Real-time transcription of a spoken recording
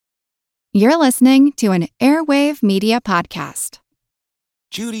You're listening to an Airwave Media Podcast.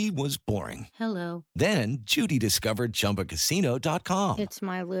 Judy was boring. Hello. Then Judy discovered ChumbaCasino.com. It's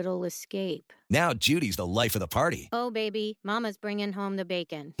my little escape. Now Judy's the life of the party. Oh, baby, mama's bringing home the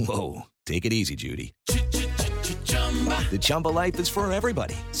bacon. Whoa, take it easy, Judy. The Chumba life is for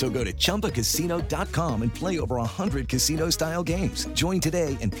everybody. So go to ChumbaCasino.com and play over 100 casino-style games. Join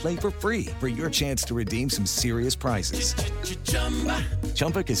today and play for free for your chance to redeem some serious prizes.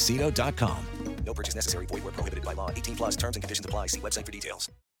 ChumbaCasino.com. No purchase necessary. Void where prohibited by law. 18 plus terms and conditions apply. See website for details.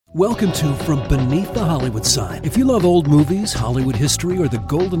 Welcome to From Beneath the Hollywood Sign. If you love old movies, Hollywood history, or the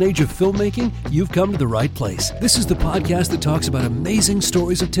golden age of filmmaking, you've come to the right place. This is the podcast that talks about amazing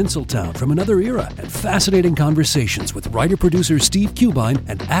stories of Tinseltown from another era and fascinating conversations with writer-producer Steve Cubine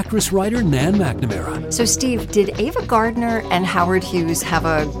and actress-writer Nan McNamara. So, Steve, did Ava Gardner and Howard Hughes have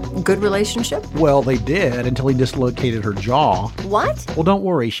a good relationship? Well, they did until he dislocated her jaw. What? Well, don't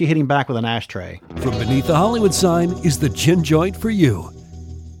worry. She hit him back with an ashtray. From Beneath the Hollywood Sign is the gin joint for you.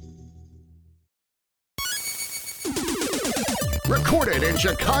 Recorded in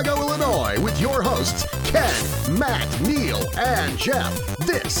Chicago, Illinois, with your hosts, Ken, Matt, Neil, and Jeff.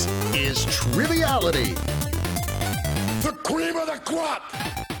 This is Triviality. The cream of the crop!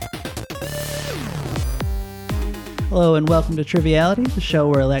 Hello and welcome to Triviality, the show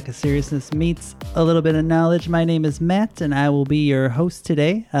where a lack of seriousness meets a little bit of knowledge. My name is Matt, and I will be your host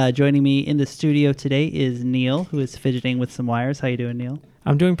today. Joining me in the studio today is Neil, who is fidgeting with some wires. How you doing, Neil?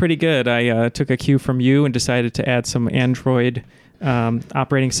 I'm doing pretty good. I took a cue from you and decided to add some Android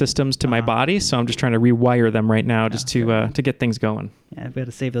operating systems to my body, so I'm just trying to rewire them right now just to get things going. Yeah, I've got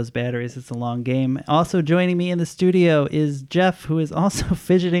to save those batteries. It's a long game. Also joining me in the studio is Jeff, who is also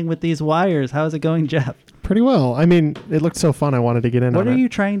fidgeting with these wires. How's it going, Jeff? Pretty well. I mean, it looked so fun. I wanted to get in on it. What are you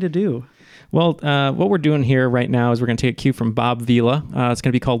trying to do? Well, what we're doing here right now is we're going to take a cue from Bob Vila. It's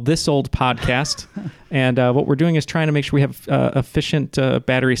going to be called This Old Podcast. And what we're doing is trying to make sure we have efficient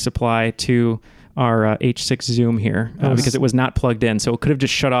battery supply to our H6 Zoom here because it was not plugged in. So it could have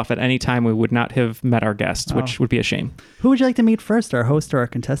just shut off at any time. We would not have met our guests, which would be a shame. Who would you like to meet first, our host or our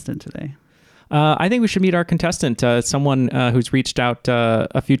contestant today? I think we should meet our contestant, someone who's reached out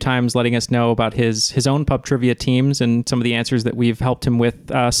a few times letting us know about his own pub trivia teams and some of the answers that we've helped him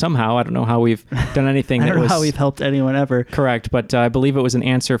with somehow. I don't know how we've done anything. I don't know how we've helped anyone ever. Correct, but I believe it was an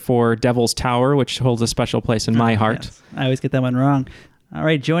answer for Devil's Tower, which holds a special place in my heart. Yes. I always get that one wrong. All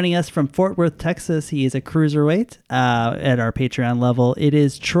right, joining us from Fort Worth, Texas, he is a cruiserweight at our Patreon level. It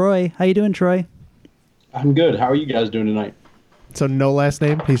is Troy. How you doing, Troy? I'm good. How are you guys doing tonight? So no last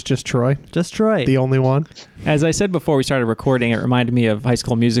name? He's just Troy? Just Troy. The only one? As I said before we started recording, it reminded me of High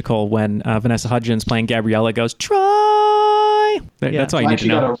School Musical when Vanessa Hudgens playing Gabriella goes, Troy! That's all you need to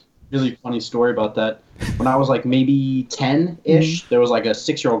know. I actually got a really funny story about that. When I was like maybe 10-ish, there was like a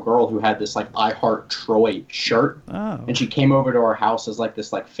 6-year-old girl who had this like I Heart Troy shirt. Oh. And she came over to our house as like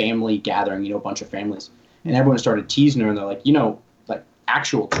this like family gathering, a bunch of families. And everyone started teasing her and they're like, like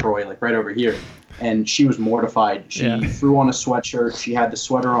actual Troy, like right over here. And she was mortified. She threw on a sweatshirt. She had the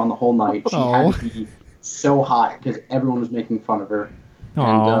sweater on the whole night. She had to be so hot because everyone was making fun of her.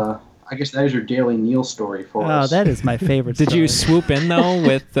 And I guess that is your daily Neil story for us. Oh, that is my favorite Did you swoop in, though,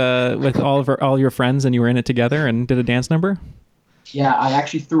 with all your friends and you were in it together and did a dance number? Yeah, I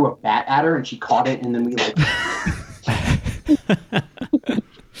actually threw a bat at her and she caught it and then we like...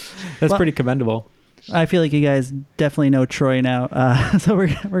 That's pretty commendable. I feel like you guys definitely know Troy now. So we're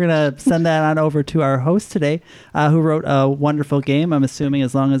going to send that on over to our host today, who wrote a wonderful game, I'm assuming,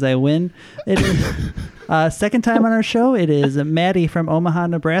 as long as I win. It is, second time on our show, it is Maddie from Omaha,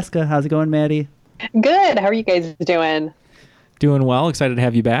 Nebraska. How's it going, Maddie? Good. How are you guys doing? Doing well. Excited to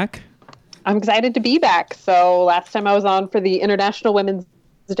have you back. I'm excited to be back. So last time I was on for the International Women's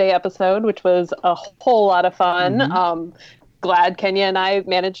Day episode, which was a whole lot of fun. Mm-hmm. Glad Kenya and I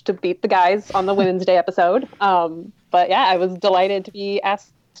managed to beat the guys on the Women's Day episode. But yeah, I was delighted to be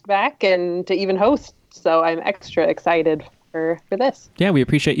asked back and to even host. So I'm extra excited for this. Yeah, we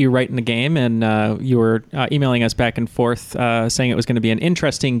appreciate you writing the game, and you were emailing us back and forth saying it was going to be an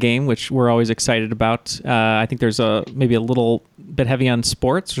interesting game, which we're always excited about. I think there's maybe a little bit heavy on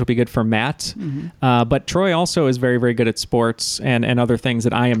sports, which will be good for Matt. Mm-hmm. But Troy also is very, very good at sports and other things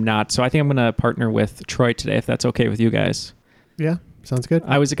that I am not. So I think I'm going to partner with Troy today, if that's okay with you guys. Yeah, sounds good.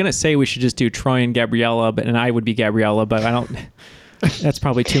 I was going to say we should just do Troy and Gabriella, and I would be Gabriella, but I don't... That's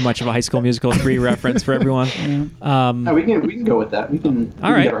probably too much of a High School Musical 3 reference for everyone. No, we can go with that. We can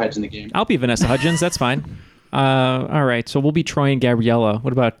get our heads in the game. I'll be Vanessa Hudgens. That's fine. All right. So we'll be Troy and Gabriella.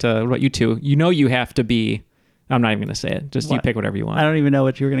 What about you two? You know you have to be I'm not even going to say it. Just you What? pick whatever you want. I don't even know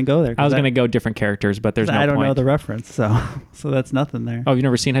what you were going to go there. I was going to go different characters, but there's no I don't point. know the reference, so that's nothing there. Oh, you've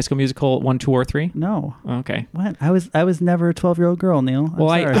never seen High School Musical 1, 2, or 3? No. Okay. What? I was never a 12-year-old girl, Neil. I'm Well,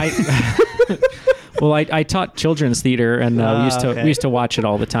 sorry. I taught children's theater, and we used to watch it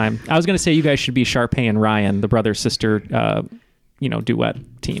all the time. I was going to say you guys should be Sharpay and Ryan, the brother sister,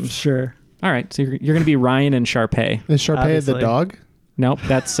 duet team. Sure. All right, so you're going to be Ryan and Sharpay. Is Sharpay Obviously. the dog? Nope,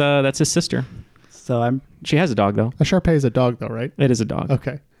 that's his sister. So She has a dog though. A Sharpay is a dog, though, right? It is a dog.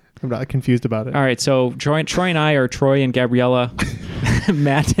 Okay. I'm not confused about it. All right, so Troy and I are Troy and Gabriella.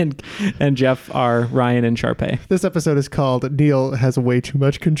 Matt and Jeff are Ryan and Sharpay. This episode is called Neil Has Way Too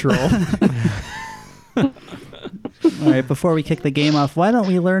Much Control. All right, before we kick the game off, why don't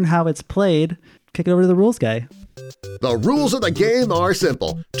we learn how it's played? Kick it over to the rules guy. The rules of the game are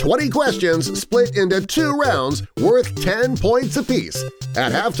simple. 20 questions split into 2 rounds worth 10 points apiece.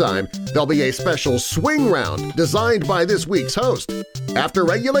 At halftime, there'll be a special swing round designed by this week's host. After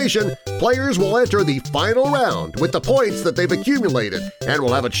regulation, players will enter the final round with the points that they've accumulated and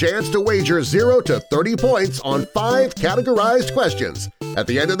will have a chance to wager 0 to 30 points on 5 categorized questions. At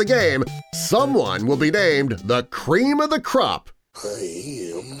the end of the game, someone will be named the cream of the crop. I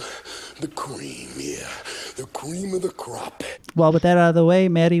am the cream, yeah. The cream of the crop. Well, with that out of the way,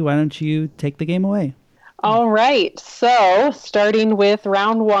 Maddie, why don't you take the game away? All right. So, starting with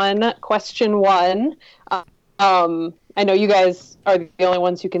round 1, question 1. I know you guys are the only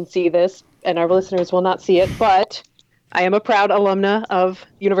ones who can see this, and our listeners will not see it, but I am a proud alumna of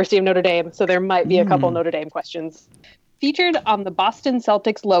University of Notre Dame, so there might be a couple Notre Dame questions. Featured on the Boston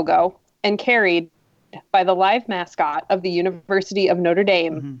Celtics logo and carried by the live mascot of the University of Notre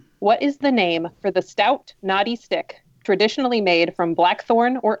Dame, what is the name for the stout, knotty stick traditionally made from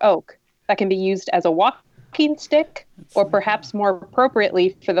blackthorn or oak that can be used as a walking stick or perhaps more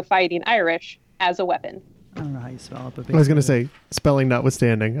appropriately for the fighting Irish as a weapon? I don't know how you spell it, but I was going to say, spelling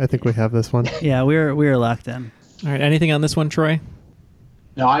notwithstanding, I think we have this one. Yeah, we're locked in. All right, anything on this one, Troy?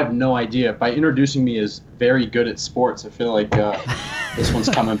 No, I have no idea. By introducing me as very good at sports, I feel like this one's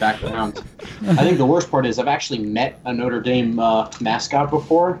coming back around. I think the worst part is I've actually met a Notre Dame mascot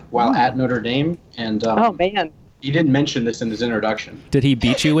before while at Notre Dame, and oh man, he didn't mention this in his introduction. Did he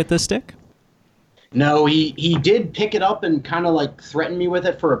beat you with this stick? No, he did pick it up and kind of like threaten me with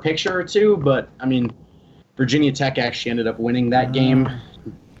it for a picture or two, but I mean, Virginia Tech actually ended up winning that game.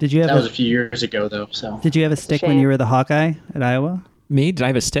 Did you have that was a few years ago though? So did you have a stick when you were the Hawkeye at Iowa? Me? Did I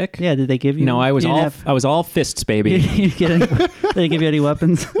have a stick? Yeah. Did they give you? No, I was all fists, baby. Did they give you any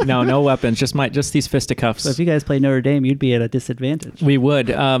weapons? No weapons. Just these fisticuffs. So if you guys play Notre Dame, you'd be at a disadvantage. We would.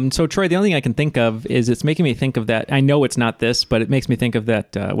 So Troy, the only thing I can think of is it's making me think of that. I know it's not this, but it makes me think of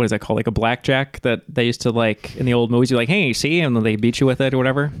that. What is that called? Like a blackjack that they used to like in the old movies. You're like, hey, see, and then they beat you with it or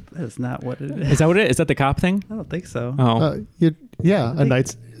whatever. That is not what it is. Is that what it is? Is that the cop thing? I don't think so. Oh, yeah,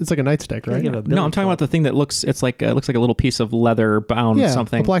 it's like a nightstick, right? No, I'm talking about the thing that looks like a little piece of leather bound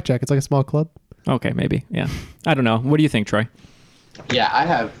something. A blackjack. It's like a small club. Okay, maybe. Yeah, I don't know. What do you think, Troy? Yeah,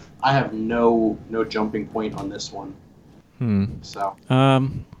 I have no jumping point on this one. So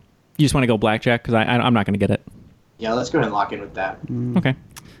you just want to go blackjack because I'm not going to get it. Yeah, let's go ahead and lock in with that. Okay.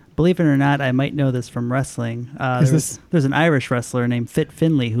 Believe it or not, I might know this from wrestling. There's an Irish wrestler named Fit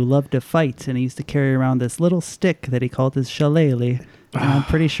Finlay who loved to fight, and he used to carry around this little stick that he called his shillelagh. I'm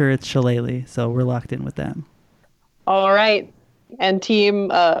pretty sure it's shillelagh, so we're locked in with that. All right. And team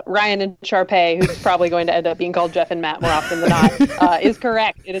Ryan and Sharpay, who's probably going to end up being called Jeff and Matt more often than not, is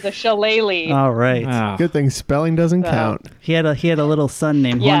correct. It is a shillelagh. All right. Good thing spelling doesn't count. He had a little son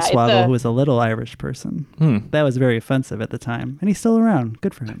named Hornswoggle who was a little Irish person. That was very offensive at the time, and he's still around.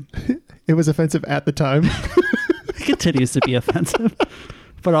 Good for him. It was offensive at the time. It continues to be offensive,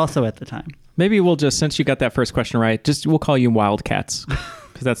 but also at the time. Maybe we'll just, since you got that first question right, we'll call you Wildcats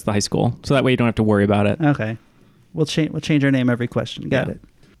because that's the high school. So that way you don't have to worry about it. Okay. We'll change our name every question. Got it.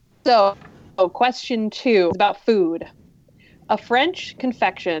 So, question 2 is about food. A French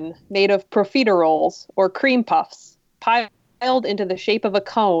confection made of profiteroles or cream puffs, piled into the shape of a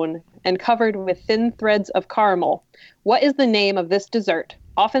cone and covered with thin threads of caramel. What is the name of this dessert,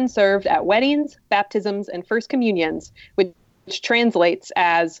 often served at weddings, baptisms, and first communions, which translates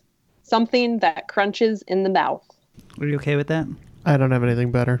as something that crunches in the mouth? Are you okay with that? I don't have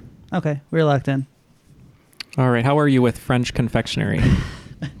anything better. Okay, we're locked in. All right. How are you with French confectionery,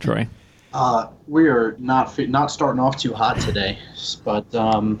 Troy? We are not starting off too hot today, but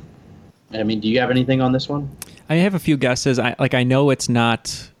I mean, do you have anything on this one? I have a few guesses. I know it's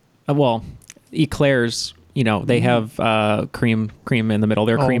not. Eclairs. They have cream in the middle.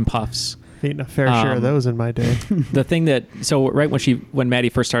 They're cream puffs. Eating a fair share of those in my day. The thing that, so right when Maddie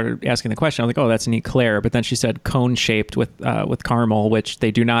first started asking the question, I was like, oh, that's an eclair. But then she said cone shaped with caramel, which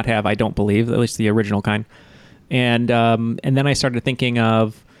they do not have, I don't believe, at least the original kind. And then I started thinking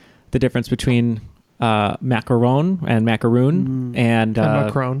of the difference between macaron and macaroon and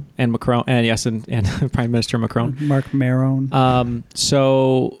Macron. and Macron and yes and Prime Minister Macron. Mark Maron.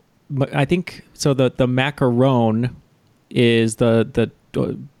 So I think so. The macaron is the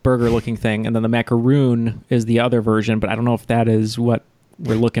burger looking thing, and then the macaroon is the other version. But I don't know if that is what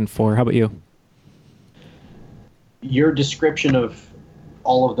we're looking for. How about you? Your description of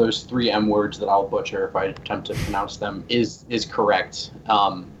all of those 3 M words that I'll butcher if I attempt to pronounce them is correct.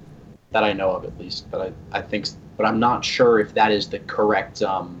 That I know of, at least. But I think, but I'm not sure if that is the correct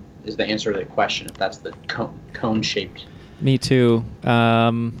is the answer to the question. If that's the cone shaped. Me too.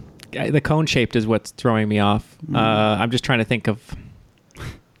 The cone shaped is what's throwing me off. I'm just trying to think of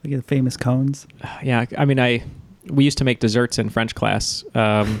Look at the famous cones. Yeah, I mean, we used to make desserts in French class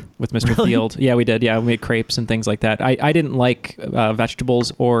with Mr. Really? Field. Yeah, we did. Yeah, we made crepes and things like that. I didn't like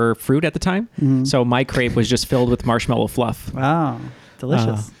vegetables or fruit at the time, so my crepe was just filled with marshmallow fluff. Wow,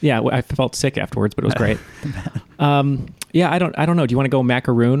 delicious. Yeah, I felt sick afterwards, but it was great. Yeah, I don't know. Do you want to go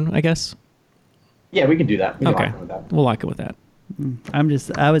macaroon, I guess? Yeah, we can do that. Okay, we'll lock it with that. I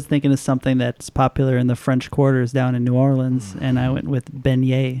was thinking of something that's popular in the French quarters down in New Orleans, and I went with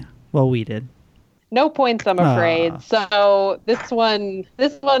beignet. Well, we did. No points, I'm afraid. So this one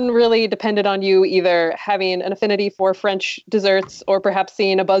really depended on you either having an affinity for French desserts or perhaps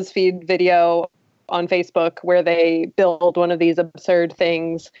seeing a BuzzFeed video on Facebook where they build one of these absurd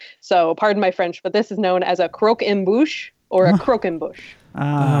things. So pardon my French, but this is known as a croque-en-bouche or a croquembouche.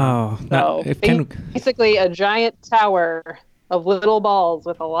 So basically a giant tower of little balls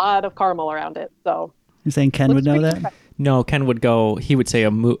with a lot of caramel around it. So you're saying Ken would know that? No, Ken would go. He would say a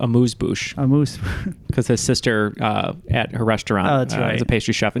amuse-bouche. Amuse, because his sister at her restaurant is a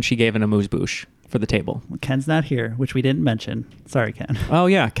pastry chef, and she gave an amuse-bouche for the table. Well, Ken's not here, which we didn't mention. Sorry, Ken. Oh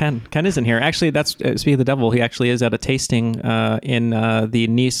yeah, Ken isn't here. Actually, that's speaking of the devil. He actually is at a tasting in the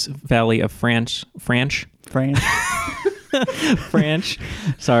Nice Valley of Franch. Franch.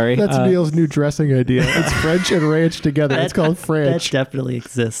 Sorry. That's Neil's new dressing idea. It's French and ranch together. It's called Franch. That definitely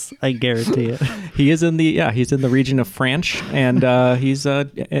exists. I guarantee it. He's in the region of Franch, and he's at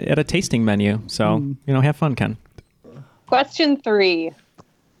a tasting menu. So, have fun, Ken. Question 3,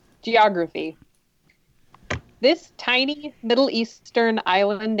 geography. This tiny Middle Eastern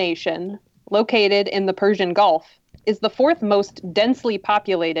island nation, located in the Persian Gulf, is the 4th most densely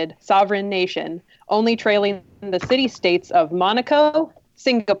populated sovereign nation, only trailing the city-states of Monaco,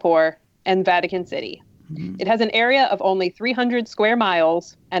 Singapore, and Vatican City. It has an area of only 300 square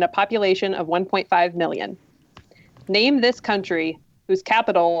miles and a population of 1.5 million. Name this country whose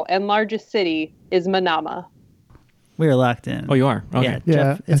capital and largest city is Manama. We are locked in. Oh, you are? Okay. Yeah,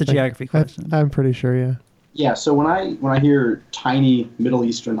 Jeff, it's a geography question. I'm pretty sure, yeah. Yeah, so when I hear tiny Middle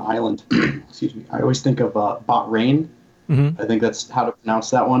Eastern island, excuse me, I always think of Bahrain. I think that's how to pronounce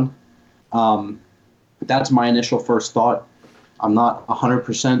that one. That's my initial first thought. I'm not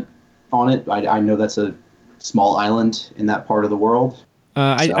 100% on it. I know that's a small island in that part of the world.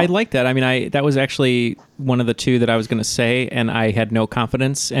 I like that. I mean, that was actually one of the 2 that I was going to say, and I had no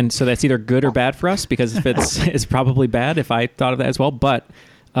confidence. And so that's either good or bad for us, because if it's probably bad if I thought of that as well. But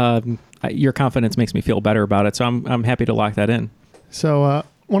your confidence makes me feel better about it, so I'm happy to lock that in. So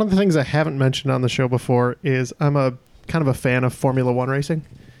one of the things I haven't mentioned on the show before is I'm a kind of a fan of Formula One racing.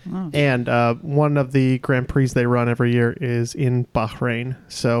 And one of the Grand Prix they run every year is in Bahrain.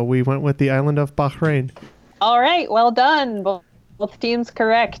 So we went with the island of Bahrain. All right, well done. Both teams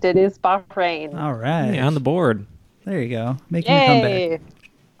correct. It is Bahrain. All right. Yeah, on the board. There you go. Making a comeback.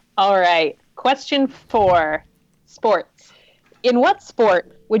 All right. Question 4, sports. In what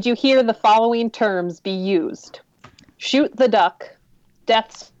sport would you hear the following terms be used? Shoot the duck,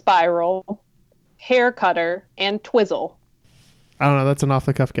 death spiral, hair cutter, and twizzle. I don't know. That's an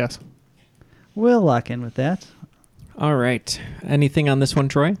off-the-cuff guess. We'll lock in with that. All right. Anything on this one,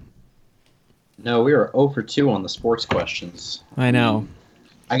 Troy? No, we were 0 for 2 on the sports questions. I know.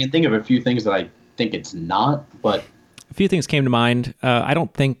 I can think of a few things that I think it's not, but... A few things came to mind. I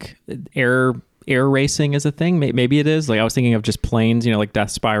don't think air racing is a thing. Maybe it is. Like, I was thinking of just planes, like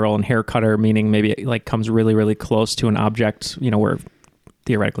death spiral, and hair cutter, meaning maybe it like comes really, really close to an object, where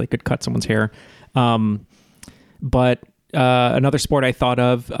theoretically it could cut someone's hair. But another sport I thought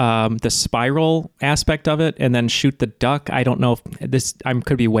of, the spiral aspect of it, and then shoot the duck. I don't know if this, I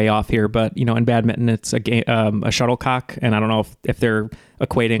could be way off here, but in badminton it's a game, a shuttlecock, and I don't know if they're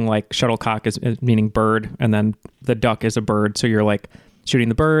equating like shuttlecock as meaning bird, and then the duck is a bird, so you're like shooting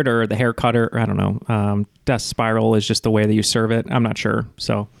the bird, or the hair cutter, or I don't know. Death spiral is just the way that you serve it. I'm not sure.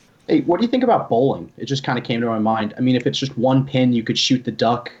 So, hey, what do you think about bowling? It just kind of came to my mind. I mean, if it's just one pin, you could shoot the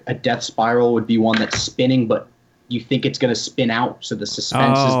duck. A death spiral would be one that's spinning, but you think it's going to spin out, so the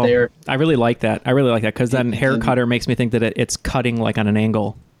suspense is there. I really like that. Because then hair cutter makes me think that it's cutting like on an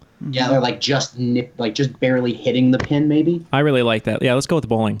angle. Yeah, they're like just barely hitting the pin, maybe. I really like that. Yeah, let's go with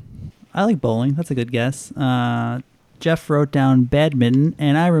bowling. I like bowling. That's a good guess. Jeff wrote down badminton,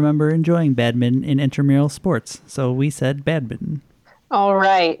 and I remember enjoying badminton in intramural sports, so we said badminton. All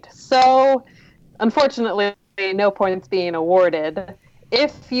right. So, unfortunately, no points being awarded.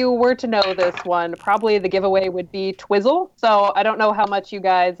 If you were to know this one, probably the giveaway would be Twizzle. So I don't know how much you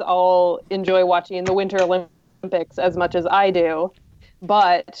guys all enjoy watching the Winter Olympics as much as I do.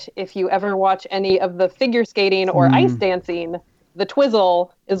 But if you ever watch any of the figure skating or ice dancing, the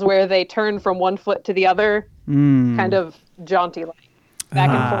Twizzle is where they turn from one foot to the other, kind of jaunty-like, back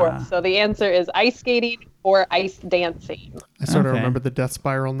and forth. So the answer is ice skating or ice dancing. I sort of remember the death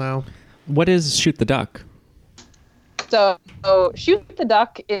spiral now. What is shoot the duck? So shoot the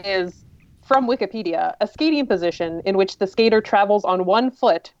duck is, from Wikipedia, a skating position in which the skater travels on one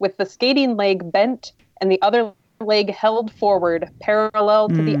foot with the skating leg bent and the other leg held forward parallel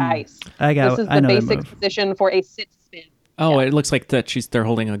to the ice. This is the basic position for a sit spin. Oh, it looks like that they're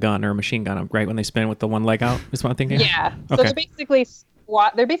holding a gun or a machine gun, right, when they spin with the one leg out, is what I'm thinking? Yeah. Okay. So they're basically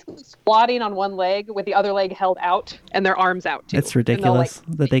squatting on one leg with the other leg held out and their arms out too. It's ridiculous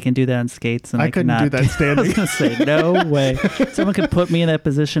that they can do that on skates. And I couldn't do that standing. I was going to say, no way. Someone could put me in that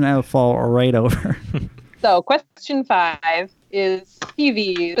position, I would fall right over. So question 5 is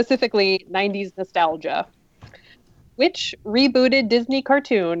TV, specifically 90s nostalgia. Which rebooted Disney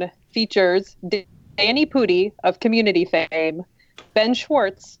cartoon features Danny Pudi of Community fame, Ben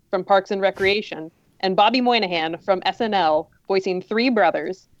Schwartz from Parks and Recreation, and Bobby Moynihan from SNL, voicing 3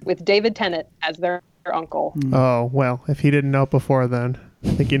 brothers, with David Tennant as their uncle? Oh, well, if he didn't know it before then, I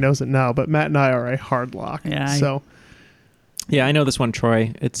think he knows it now. But Matt and I are a hard lock. Yeah. Yeah, I know this one,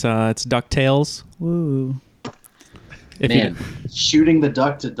 Troy. It's DuckTales. Woo. Shooting the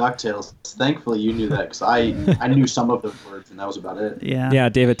duck to DuckTales. Thankfully, you knew that, because I knew some of the words, and that was about it. Yeah.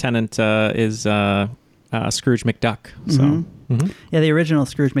 David Tennant is Scrooge McDuck. So, Yeah, the original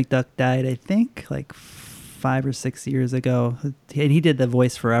Scrooge McDuck died, I think, like 5 or 6 years ago. And he did the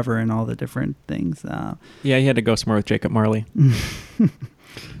voice forever and all the different things. Yeah, he had to go somewhere with Jacob Marley.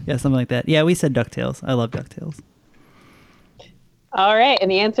 Yeah, something like that. Yeah, we said DuckTales. I love DuckTales. All right, and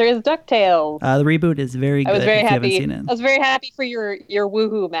the answer is DuckTales. The reboot is very good. I was very if happy. You haven't seen it. I was very happy for your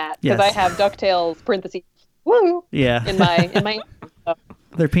woohoo, Matt, because Yes. I have DuckTales parentheses woo. Yeah. In my.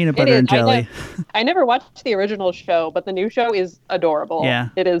 They're peanut butter and jelly. I never watched the original show, but the new show is adorable. Yeah.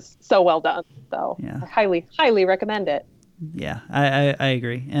 It is so well done. So Yeah. I highly recommend it. Yeah, I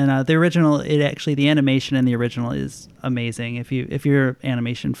agree. And the original, the animation in the original is amazing. If you're an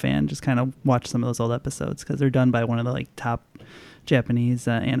animation fan, just kind of watch some of those old episodes, because they're done by one of the top Japanese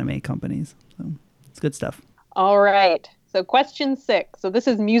anime companies. So it's good stuff. All right. So question 6. So this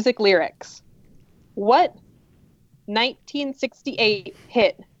is music lyrics. What 1968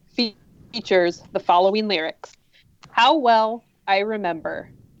 hit features the following lyrics? How well I remember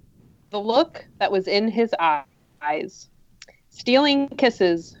the look that was in his eyes, stealing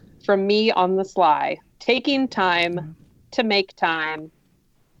kisses from me on the sly, taking time to make time,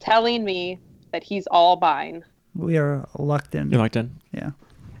 telling me that he's all mine. We are locked in. You're locked in? Yeah.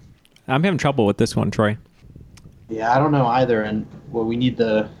 I'm having trouble with this one, Troy. Yeah, I don't know either. And we need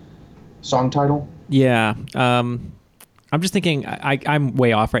the song title. Yeah. I'm just thinking, I'm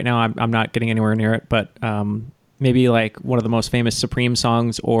way off right now. I'm not getting anywhere near it, but maybe like one of the most famous Supreme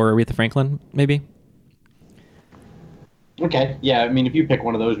songs, or Aretha Franklin, maybe. Okay. Yeah, I mean, if you pick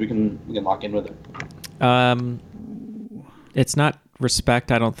one of those, we can lock in with it. It's not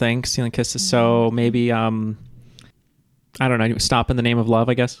Respect, I don't think. Stealing Kisses. So maybe I don't know. Stop in the Name of Love,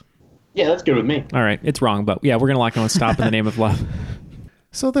 I guess. Yeah, that's good with me. All right, it's wrong, but yeah, we're gonna lock in with Stop in the Name of Love.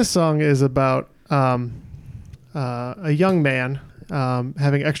 So this song is about a young man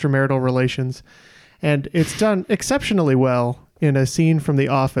having extramarital relations, and it's done exceptionally well in a scene from The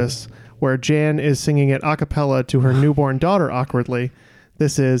Office where Jan is singing it a cappella to her newborn daughter awkwardly.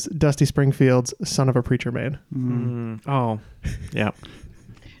 This is Dusty Springfield's Son of a Preacher Man. Oh, yeah.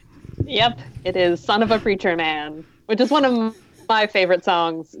 Yep, it is Son of a Preacher Man, which is one of my favorite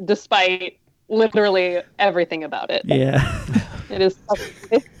songs, despite literally everything about it. Yeah. It is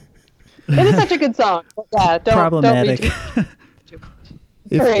such a good song. But yeah, problematic.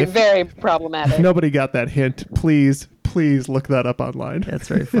 Don't read very problematic. If nobody got that hint, please look that up online. That's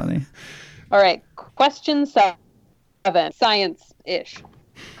very funny. All right, question 7. Science-ish.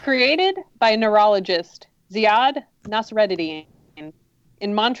 Created by neurologist Ziad Nasreddin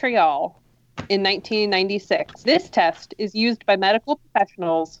in Montreal in 1996. This test is used by medical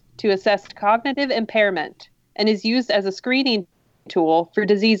professionals to assess cognitive impairment and is used as a screening tool for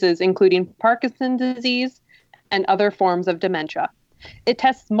diseases including Parkinson's disease and other forms of dementia. It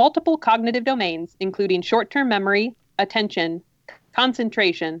tests multiple cognitive domains, including short-term memory, attention,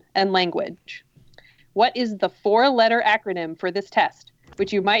 concentration, and language. What is the 4-letter acronym for this test,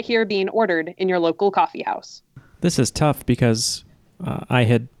 which you might hear being ordered in your local coffee house? This is tough because I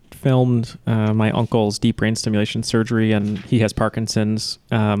had filmed my uncle's deep brain stimulation surgery, and he has Parkinson's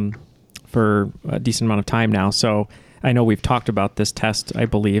for a decent amount of time now. So I know we've talked about this test, I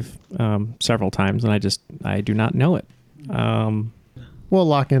believe, several times, and I do not know it. We'll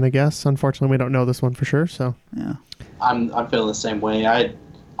lock in, I guess. Unfortunately, we don't know this one for sure. So yeah, I'm feeling the same way. I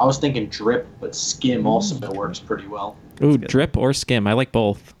was thinking drip, but skim also works pretty well. Ooh, drip or skim. I like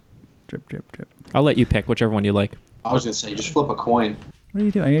both. Drip, drip, drip. I'll let you pick whichever one you like. I was gonna say just flip a coin. What are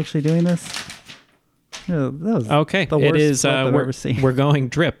you doing? Are you actually doing this? No, that was okay. The worst it is. flip I've ever seen. We're going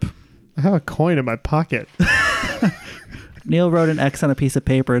drip. I have a coin in my pocket. Neil wrote an X on a piece of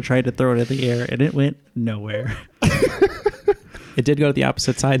paper and tried to throw it in the air, and it went nowhere. It did go to the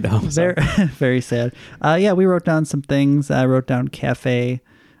opposite side, though. So. Very, very sad. Yeah, we wrote down some things. I wrote down cafe.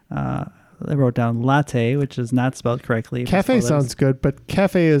 I wrote down latte, which is not spelled correctly. Cafe sounds good, but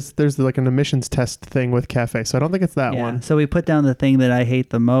cafe there's like an emissions test thing with cafe, so I don't think it's that one. So we put down the thing that I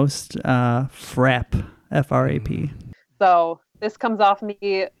hate the most, frap, F-R-A-P. So this comes off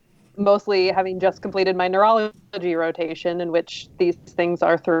me mostly having just completed my neurology rotation, in which these things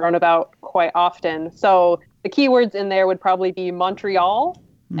are thrown about quite often. So the keywords in there would probably be Montreal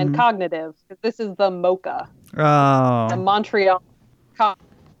and cognitive. This is the MOCA. Oh. The Montreal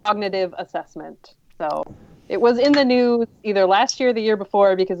Cognitive Assessment. So it was in the news either last year or the year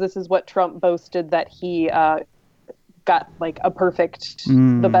before, because this is what Trump boasted that he got like a perfect,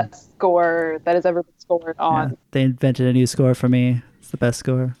 the best score that has ever been scored on. Yeah, they invented a new score for me. It's the best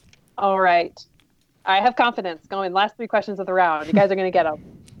score. All right. I have confidence going last 3 questions of the round. You guys are going to get them.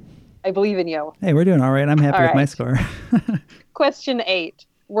 I believe in you. Hey, we're doing all right. I'm happy with my score. Question 8,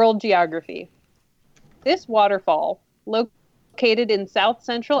 World Geography. This waterfall, located in South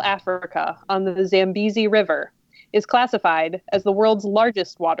Central Africa on the Zambezi River, is classified as the world's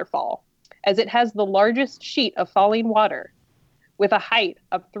largest waterfall, as it has the largest sheet of falling water, with a height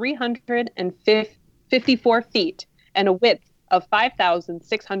of 354 feet and a width of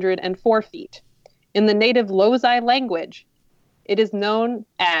 5,604 feet. In the native Lozai language, it is known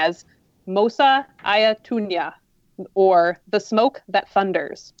as Mosa Ayatunya, or the smoke that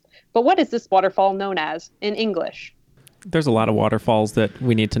thunders. But what is this waterfall known as in English? There's a lot of waterfalls that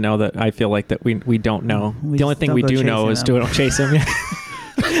we need to know that I feel like that we don't know. The only thing we do know is don't chase them.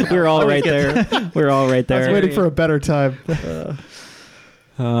 We're all right there. We're all right there. I was waiting for a better time.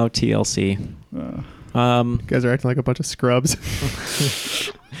 Oh, TLC. You guys are acting like a bunch of scrubs.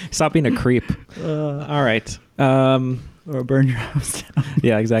 Stop being a creep. All right. Or burn your house down.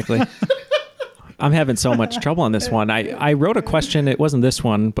 Yeah, exactly. I'm having so much trouble on this one. I wrote a question. It wasn't this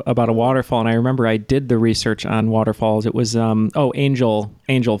one, but about a waterfall, and I remember I did the research on waterfalls. It was Angel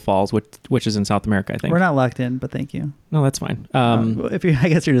Falls, which is in South America, I think. We're not locked in, but thank you. No, that's fine. I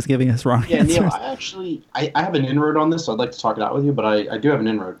guess you're just giving us wrong answers. Neil, I have an inroad on this, so I'd like to talk it out with you, but I do have an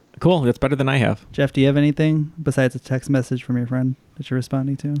inroad. Cool, that's better than I have. Jeff, do you have anything besides a text message from your friend that you're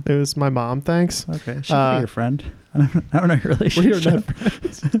responding to? It was my mom, thanks. Okay, she's your friend. I don't know your relationship.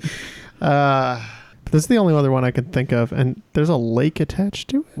 This is the only other one I can think of, and there's a lake attached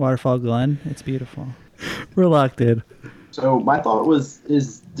to it. Waterfall Glen. It's beautiful. We're locked in. So my thought was,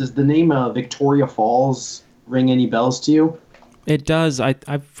 does the name Victoria Falls ring any bells to you? It does. I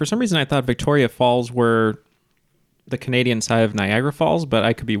for some reason I thought Victoria Falls were the Canadian side of Niagara Falls, but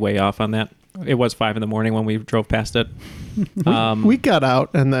I could be way off on that. It was 5 a.m. when we drove past it. We got out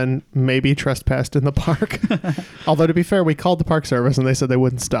and then maybe trespassed in the park. Although to be fair, we called the park service and they said they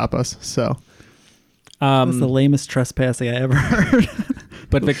wouldn't stop us. So that's the lamest trespassing I ever heard.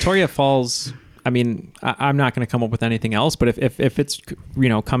 But Victoria Falls, I mean, I'm not going to come up with anything else. But if it's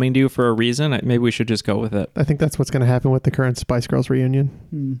coming to you for a reason, maybe we should just go with it. I think that's what's going to happen with the current Spice Girls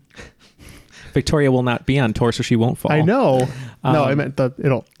reunion. Victoria will not be on tour, so she won't fall. I know. No, I meant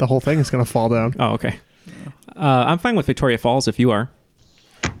the whole thing is going to fall down. Oh, okay. I'm fine with Victoria Falls if you are.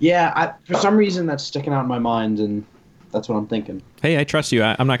 Yeah, for some reason that's sticking out in my mind, and that's what I'm thinking. Hey, I trust you.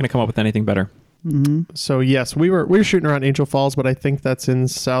 I'm not going to come up with anything better. So yes, we were shooting around Angel Falls, but I think that's in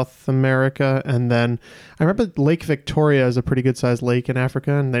South America. And then I remember Lake Victoria is a pretty good sized lake in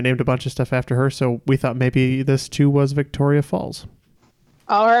Africa, and they named a bunch of stuff after her. So we thought maybe this too was Victoria Falls.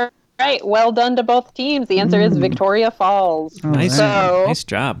 All right. Well done to both teams. The answer is Victoria Falls. Nice. So, Nice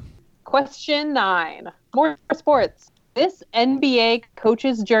job. question 9. More sports. This NBA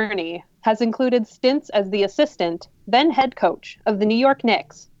coach's journey has included stints as the assistant, then head coach of the New York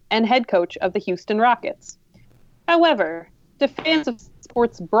Knicks and head coach of the Houston Rockets. However, to fans of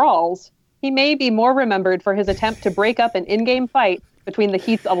sports brawls, he may be more remembered for his attempt to break up an in-game fight between the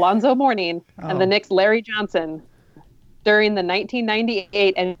Heat's Alonzo Mourning and the Knicks' Larry Johnson during the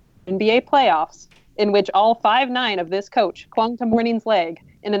 1998 NBA playoffs, in which all 5'9" of this coach clung to Mourning's leg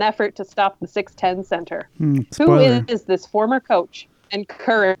in an effort to stop the 6'10" center. Who is this former coach and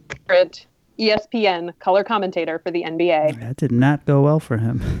current ESPN color commentator for the NBA? That did not go well for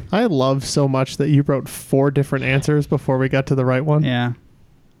him. I love so much that you wrote 4 different answers before we got to the right one. Yeah.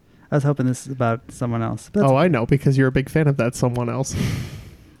 I was hoping this is about someone else. Oh, I know, because you're a big fan of that someone else.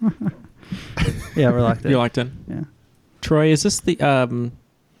 Yeah, we're locked in. You're locked in? Yeah. Troy, is this the...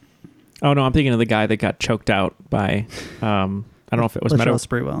 Oh, no, I'm thinking of the guy that got choked out by... I don't know if it was Charles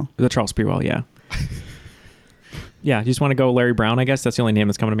Sprewell. The Charles Sprewell, yeah. Yeah, you just want to go Larry Brown, I guess? That's the only name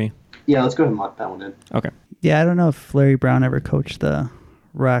that's coming to me. Yeah, let's go ahead and lock that one in. Okay. Yeah, I don't know if Larry Brown ever coached the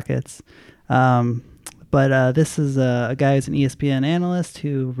Rockets. But this is a guy who's an ESPN analyst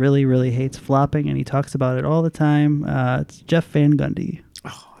who really, really hates flopping, and he talks about it all the time. It's Jeff Van Gundy.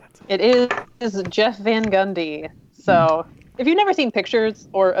 It is Jeff Van Gundy. So if you've never seen pictures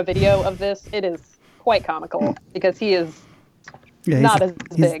or a video of this, it is quite comical because he is not as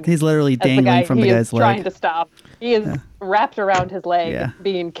big. He's literally dangling from the guy's leg. Trying to stop. He is wrapped around his leg,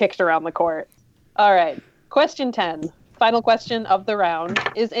 being kicked around the court. All right. Question 10. Final question of the round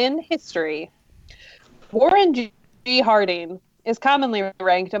is in history. Warren G. Harding is commonly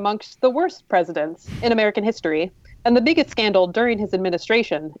ranked amongst the worst presidents in American history, and the biggest scandal during his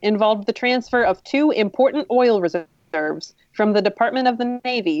administration involved the transfer of 2 important oil reserves from the Department of the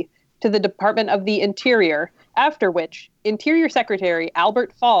Navy to the Department of the Interior, after which Interior Secretary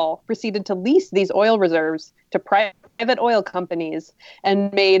Albert Fall proceeded to lease these oil reserves to private oil companies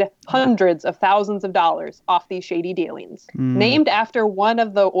and made hundreds of thousands of dollars off these shady dealings. Named after one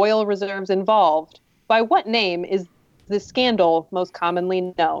of the oil reserves involved, by what name is this scandal most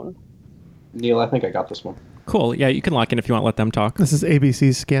commonly known? Neil, I think I got this one. Cool. Yeah, you can lock in if you want to let them talk. This is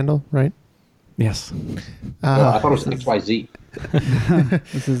ABC's Scandal, right? Yes. I thought it was XYZ.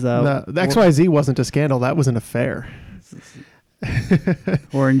 This is the XYZ wasn't a scandal. That was an affair.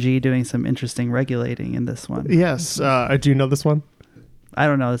 Warren G doing some interesting regulating in this one. Yes. Do you know this one? I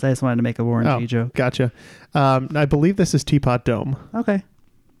don't know this. I just wanted to make a Warren G joke. Gotcha. I believe this is Teapot Dome. Okay.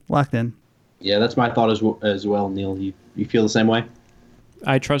 Locked in. Yeah, that's my thought as well, Neil. You feel the same way?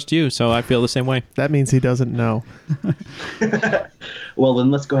 I trust you, so I feel the same way. That means he doesn't know. Well,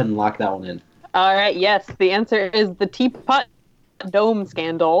 then let's go ahead and lock that one in. All right, yes, the answer is the Teapot Dome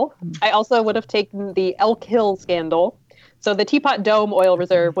scandal. I also would have taken the Elk Hill scandal. So the Teapot Dome oil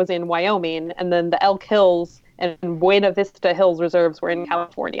reserve was in Wyoming, and then the Elk Hills and Buena Vista Hills reserves were in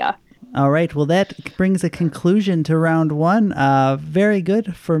California. All right, well, that brings a conclusion to round 1. Very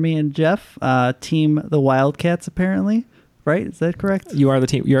good for me and Jeff. Team the Wildcats, apparently. Right? Is that correct? You are the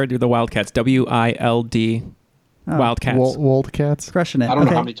team. You are the Wildcats. WILD. Wildcats. Wildcats. Crushing it. I don't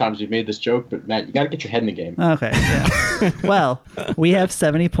know how many times you've made this joke, but Matt, you got to get your head in the game. Okay. Yeah. Well, we have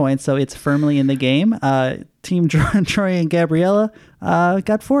 70 points, so it's firmly in the game. Team Troy and Gabriella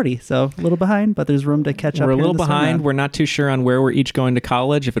got 40, so a little behind, but there's room to catch up. We're a little behind. We're not too sure on where we're each going to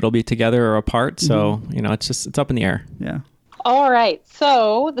college, if it'll be together or apart. So, it's up in the air. Yeah. All right,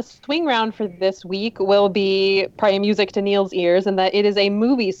 so the swing round for this week will be probably music to Neil's ears, and that it is a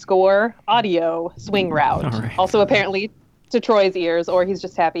movie score audio swing round. All right. Also, apparently, to Troy's ears, or he's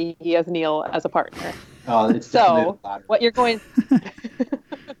just happy he has Neil as a partner. It's so what you're going.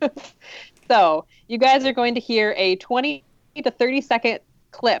 So you guys are going to hear a 20 to 30 second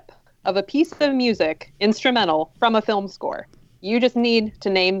clip of a piece of music, instrumental, from a film score. You just need to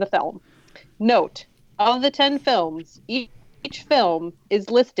name the film. Note, of the 10 films, each film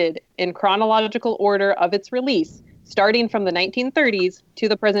is listed in chronological order of its release, starting from the 1930s to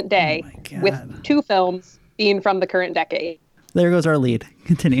the present day, with 2 films being from the current decade. There goes our lead.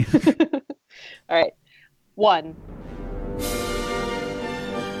 Continue. All right. 1.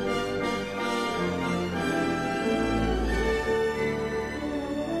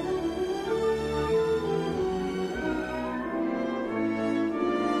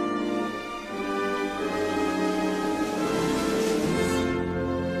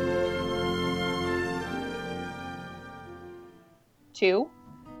 2.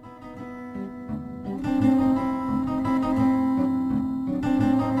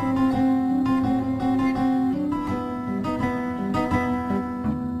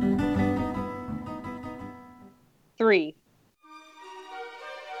 Three.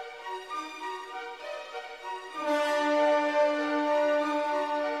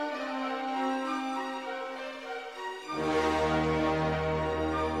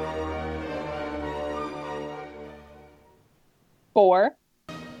 Four.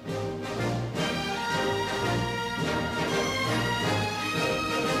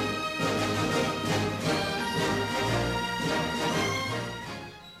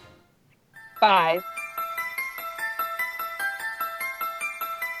 Five.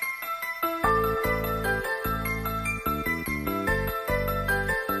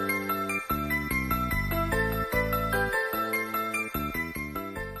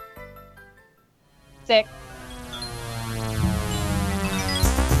 Six.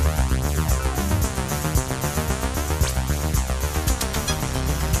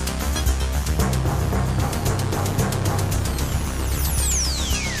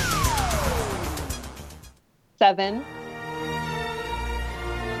 Seven.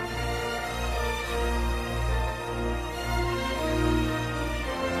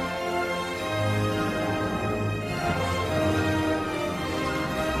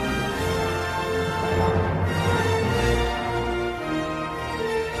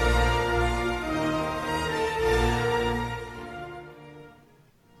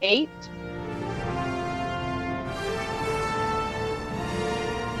 Eight.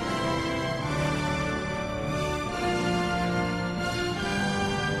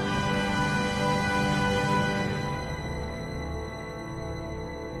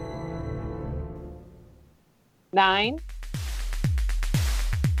 Nine.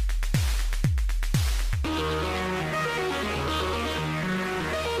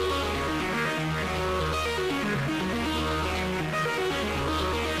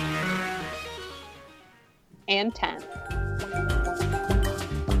 And 10.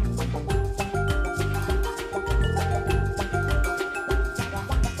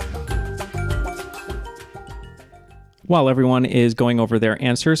 While everyone is going over their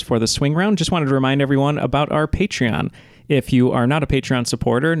answers for the swing round, just wanted to remind everyone about our Patreon. If you are not a Patreon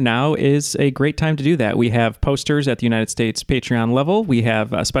supporter, now is a great time to do that. We have posters at the United States Patreon level. We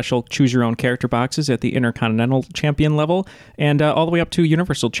have special choose your own character boxes at the Intercontinental Champion level. And all the way up to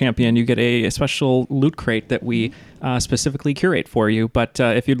Universal Champion, you get a special loot crate that we specifically curate for you. But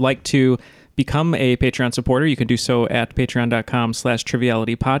if you'd like to become a Patreon supporter, you can do so at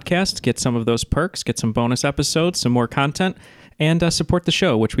patreon.com/trivialitypodcast. Get some of those perks, get some bonus episodes, some more content, and support the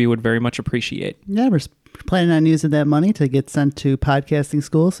show, which we would very much appreciate. Yeah, we're planning on using that money to get sent to podcasting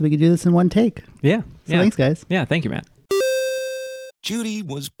school so we can do this in one take. Yeah. So thanks, guys. Yeah, thank you, Matt. Judy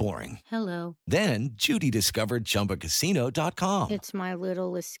was boring. Hello. Then Judy discovered ChumbaCasino.com. It's my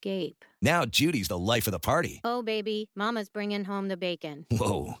little escape. Now Judy's the life of the party. Oh, baby, mama's bringing home the bacon.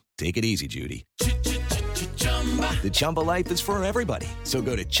 Whoa, take it easy, Judy. The Chumba life is for everybody. So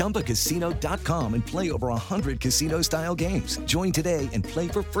go to ChumbaCasino.com and play over 100 casino-style games. Join today and play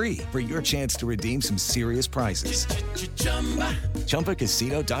for free for your chance to redeem some serious prizes.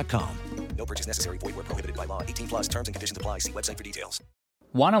 ChumbaCasino.com. No purchase necessary. Void where prohibited by law. 18 plus terms and conditions apply. See website for details.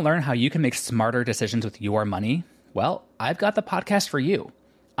 Want to learn how you can make smarter decisions with your money? Well, I've got the podcast for you.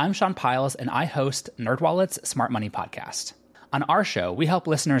 I'm Sean Piles, and I host NerdWallet's Smart Money Podcast. On our show, we help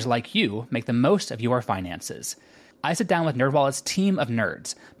listeners like you make the most of your finances. I sit down with NerdWallet's team of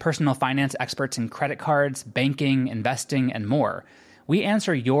nerds, personal finance experts in credit cards, banking, investing, and more. We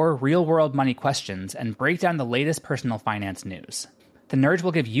answer your real-world money questions and break down the latest personal finance news. The nerds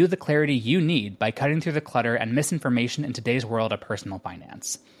will give you the clarity you need by cutting through the clutter and misinformation in today's world of personal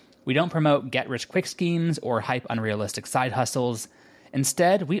finance. We don't promote get-rich-quick schemes or hype unrealistic side hustles.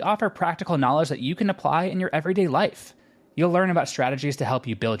 Instead, we offer practical knowledge that you can apply in your everyday life. You'll learn about strategies to help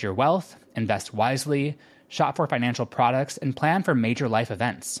you build your wealth, invest wisely, shop for financial products, and plan for major life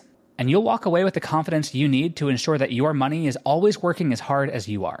events. And you'll walk away with the confidence you need to ensure that your money is always working as hard as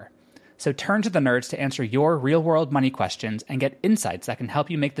you are. So turn to the nerds to answer your real-world money questions and get insights that can help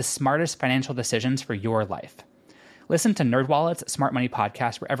you make the smartest financial decisions for your life. Listen to NerdWallet's Smart Money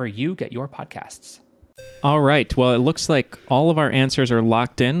Podcast wherever you get your podcasts. All right. Well, it looks like all of our answers are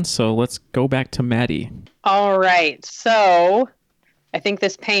locked in, so let's go back to Maddie. All right. So I think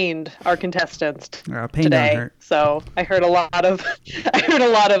this pained our contestants today. So I heard a lot of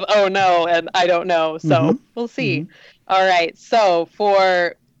oh no and I don't know. So we'll see. All right. So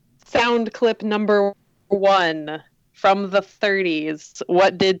for sound clip number 1 from the 30s,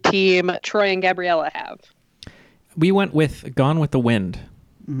 what did team Troy and Gabriella have? We went with Gone with the Wind.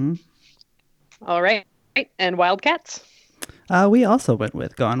 Mm-hmm. All right. And Wildcats? We also went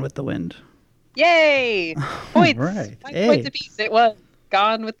with Gone with the Wind. Yay! Points. Right. One point apiece. It was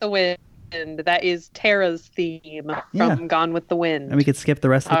Gone with the Wind. That is Tara's theme from Gone with the Wind. And we could skip the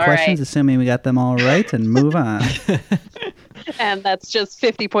rest of the All questions, right. assuming we got them all right, and move on. And that's just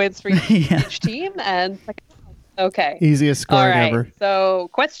 50 points for each team. And okay. Easiest scoring All right. ever. So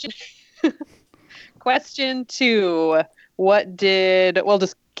question 2. We'll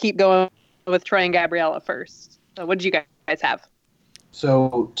just keep going with Troy and Gabriella first. So what did you guys have?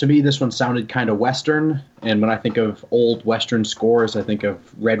 So to me, this one sounded kind of Western. And when I think of old Western scores, I think of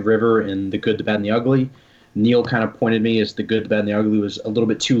Red River and The Good, the Bad, and the Ugly. Neil kind of pointed me as The Good, the Bad, and the Ugly was a little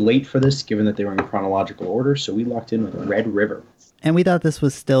bit too late for this, given that they were in chronological order. So we locked in with Red River. And we thought this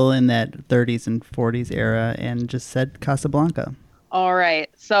was still in that 30s and 40s era and just said Casablanca. All right.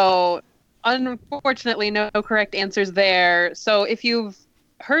 So unfortunately, no correct answers there. So if you've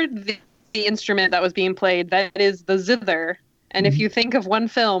heard the instrument that was being played, that is the zither. And if you think of one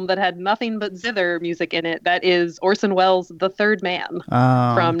film that had nothing but zither music in it, that is Orson Welles' The Third Man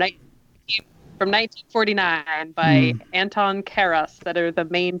from 1949 by Anton Karas, that are the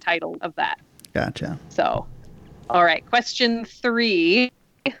main title of that. Gotcha. So, all right. Question 3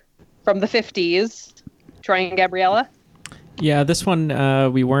 from the 50s. Troy and Gabriella? Yeah, this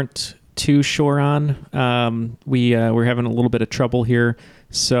one we weren't too sure on. We're having a little bit of trouble here.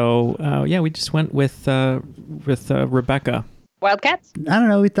 So, we just went with Rebecca. Wildcats? I don't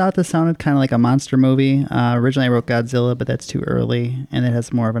know. We thought this sounded kind of like a monster movie. Originally, I wrote Godzilla, but that's too early. And it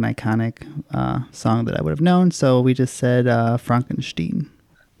has more of an iconic song that I would have known. So we just said Frankenstein.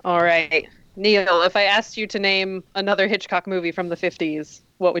 All right. Neil, if I asked you to name another Hitchcock movie from the 50s,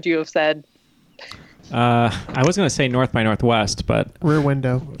 what would you have said? I was going to say North by Northwest, but Rear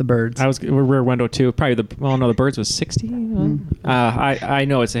Window. The Birds. I was Rear Window too. Probably the Birds was 60. I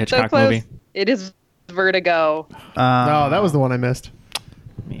know it's a Hitchcock movie. It is Vertigo. That was the one I missed.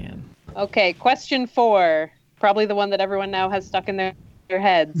 Man. Okay, question 4. Probably the one that everyone now has stuck in their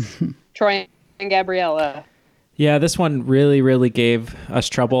heads. Troy and Gabriella. Yeah, this one really, really gave us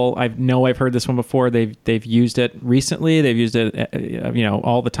trouble. I've heard this one before. They've used it recently. They've used it,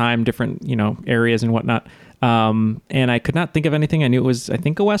 all the time, different, areas and whatnot. And I could not think of anything. I knew it was, I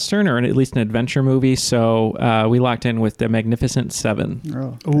think, a Western or at least an adventure movie. So we locked in with The Magnificent Seven.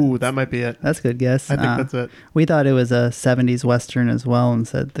 Ooh, that might be it. That's a good guess. I think that's it. We thought it was a 70s Western as well and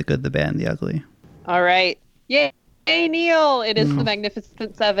said The Good, the Bad, and the Ugly. All right. Yay, Neil. It is The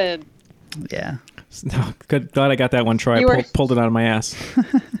Magnificent Seven. Yeah. No, good. Glad I got that one, Troy. I pulled it out of my ass.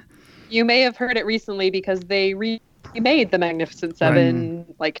 You may have heard it recently because they remade The Magnificent Seven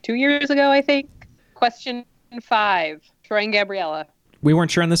like 2 years ago, I think. Question 5. Troy and Gabriella. We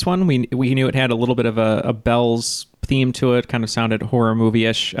weren't sure on this one. We knew it had a little bit of a Bells theme to it. Kind of sounded horror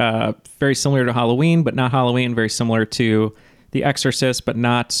movie-ish. Very similar to Halloween, but not Halloween. Very similar to The Exorcist, but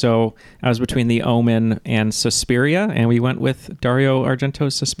not. So I was between The Omen and Suspiria, and we went with Dario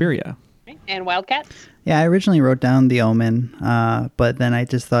Argento's Suspiria. And Wildcats? Yeah, I originally wrote down The Omen, but then I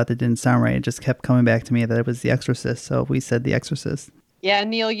just thought it didn't sound right. It just kept coming back to me that it was The Exorcist, so we said The Exorcist. Yeah,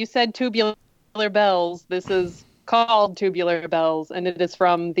 Neil, you said Tubular Bells. This is called Tubular Bells, and it is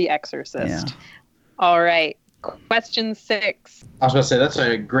from The Exorcist. Yeah. All right. Question 6. I was going to say, that's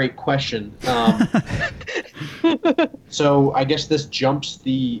a great question. So I guess this jumps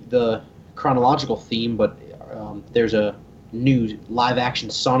the chronological theme, but there's a new live-action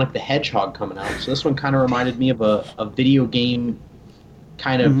Sonic the Hedgehog coming out. So this one kind of reminded me of a video game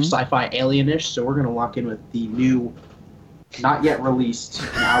kind of sci-fi alien-ish. So we're going to lock in with the new, not yet released,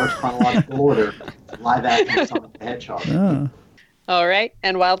 in our chronological order, live-action Sonic the Hedgehog. Oh. All right.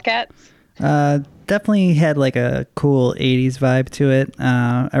 And Wildcats? Definitely had like a cool 80s vibe to it.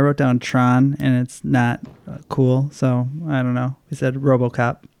 I wrote down Tron, and it's not cool, so I don't know. We said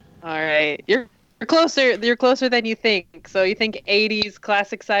RoboCop. All right. You're closer. You're closer than you think. So you think 80s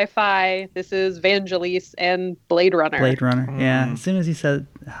classic sci-fi. This is Vangelis and Blade Runner. Blade Runner, yeah. As soon as he said,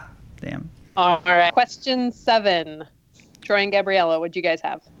 damn. All right. Question 7. Troy and Gabriella, what'd you guys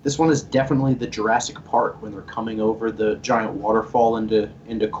have? This one is definitely the Jurassic Park when they're coming over the giant waterfall into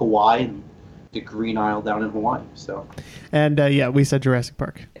Kauai and the Green Isle down in Hawaii. So, and we said Jurassic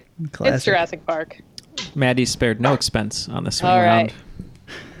Park. Classic. It's Jurassic Park. Maddie spared no expense on this one All round.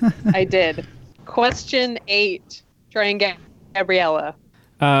 right. I did. Question 8. Troy and Gabriella.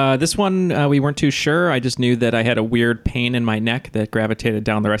 This one, we weren't too sure. I just knew that I had a weird pain in my neck that gravitated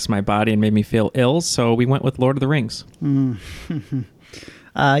down the rest of my body and made me feel ill, so we went with Lord of the Rings.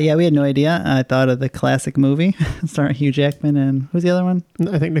 Yeah, we had no idea. I thought of the classic movie starring Hugh Jackman and who's the other one?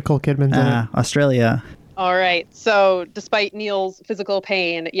 I think Nicole Kidman's in it. Australia. All right. So, despite Neil's physical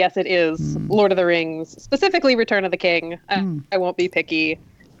pain, yes, it is Lord of the Rings, specifically Return of the King. I won't be picky.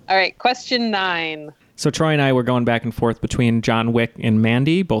 All right. Question 9. So Troy and I were going back and forth between John Wick and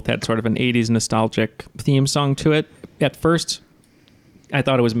Mandy. Both had sort of an 80s nostalgic theme song to it. At first, I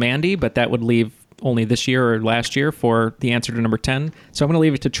thought it was Mandy, but that would leave only this year or last year for the answer to number 10. So I'm going to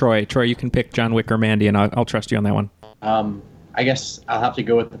leave it to Troy. Troy, you can pick John Wick or Mandy, and I'll trust you on that one. I guess I'll have to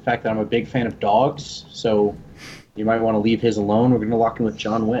go with the fact that I'm a big fan of dogs, so you might want to leave his alone. We're going to lock in with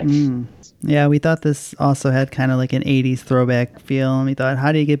John Wick. Yeah, we thought this also had kind of like an 80s throwback feel, and we thought,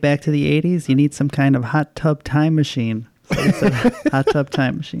 how do you get back to the 80s? You need some kind of hot tub time machine. So we said hot tub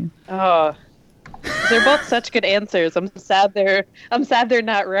time machine. Oh, they're both such good answers. I'm sad they're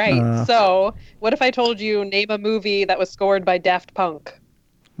not right. So, what if I told you name a movie that was scored by Daft Punk?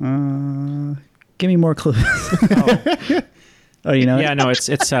 Give me more clues. Oh, you know? Yeah, no, it's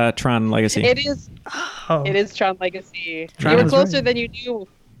Tron Legacy. It is. It is Tron Legacy. Tron you were was closer right. than you knew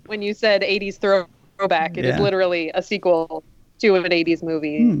when you said 80s throwback. It is Yeah. literally a sequel to an 80s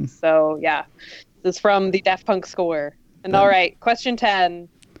movie. So, yeah. This is from the Daft Punk score. And all right, question 10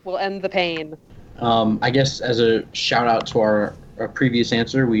 will end the pain. I guess as a shout out to our previous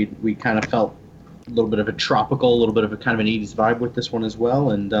answer, we kind of felt a little bit of a tropical, a little bit of a kind of an 80s vibe with this one as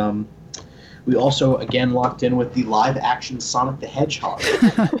well. And we also, again, locked in with the live-action Sonic the Hedgehog.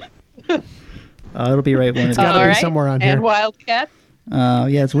 It'll be right when It's got to be somewhere on here. And Wildcat.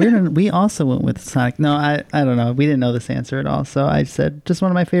 Yeah, it's weird. We also went with Sonic. No, I don't know. We didn't know this answer at all. So I said just one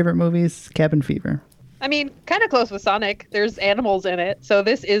of my favorite movies, Cabin Fever. I mean, kind of close with Sonic. There's animals in it. So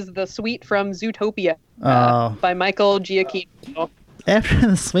this is The Suite from Zootopia by Michael Giacchino. After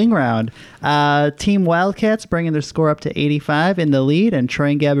the swing round, Team Wildcats bringing their score up to 85 in the lead, and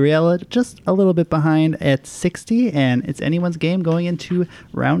Troy and Gabriella just a little bit behind at 60, and it's anyone's game going into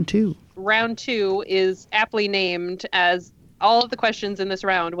round 2. Round 2 is aptly named as all of the questions in this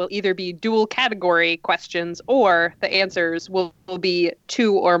round will either be dual category questions or the answers will be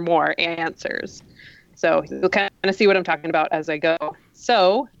 2 or more answers. So you'll kind of see what I'm talking about as I go.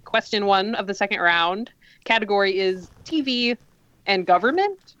 So question 1 of the second round, category is TV and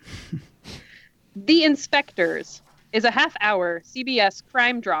government. The Inspectors is a half-hour CBS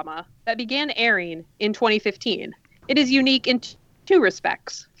crime drama that began airing in 2015. It is unique in two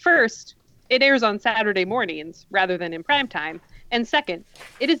respects. First, it airs on Saturday mornings rather than in prime time. And second,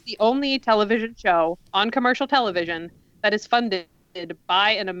 it is the only television show on commercial television that is funded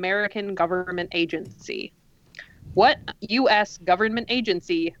by an American government agency. What U.S. government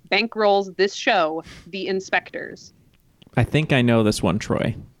agency bankrolls this show, The Inspectors? I think I know this one,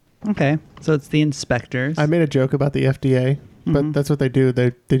 Troy. Okay, so it's the Inspectors. I made a joke about the FDA, but that's what they do.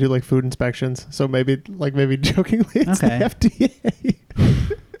 They do like food inspections. So maybe jokingly, it's the FDA.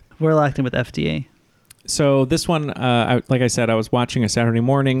 We're locked in with FDA. So this one, like I said, I was watching a Saturday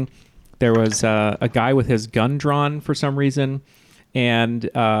morning. There was a guy with his gun drawn for some reason. And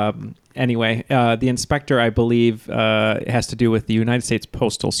anyway, the inspector, I believe, has to do with the United States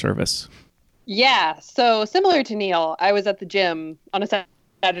Postal Service. Yeah, so similar to Neil, I was at the gym on a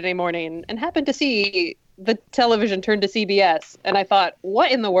Saturday morning and happened to see the television turn to CBS. And I thought,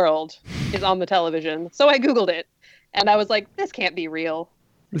 what in the world is on the television? So I Googled it. And I was like, this can't be real.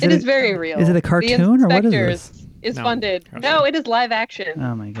 It is very real. Is it a cartoon or what is this? Is funded. No, it is live action.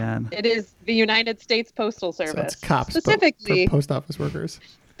 Oh my God. It is the United States Postal Service. So it's cops, specifically for post office workers.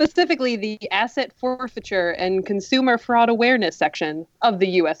 Specifically, the Asset Forfeiture and Consumer Fraud Awareness section of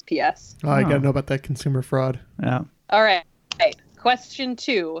the USPS. Oh, I got to know about that consumer fraud. Yeah. All right. Question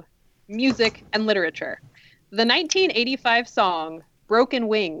 2, music and literature. The 1985 song Broken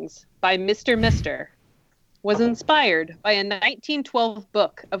Wings by Mr. Mister was inspired by a 1912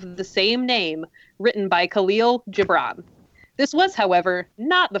 book of the same name written by Khalil Gibran. This was, however,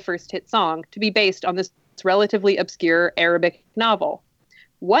 not the first hit song to be based on this relatively obscure Arabic novel.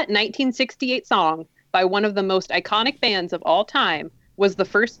 What 1968 song by one of the most iconic bands of all time was the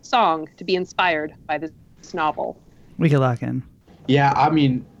first song to be inspired by this novel? We could lock in. Yeah, I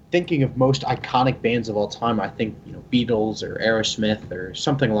mean, thinking of most iconic bands of all time, I think, Beatles or Aerosmith or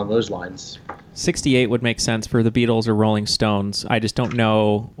something along those lines. 68 would make sense for the Beatles or Rolling Stones. I just don't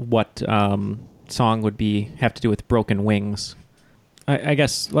know what song would have to do with broken wings. I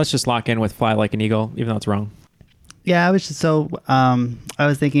guess let's just lock in with Fly Like an Eagle, even though it's wrong. Yeah, I was just I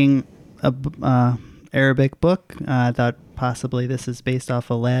was thinking Arabic book. I thought possibly this is based off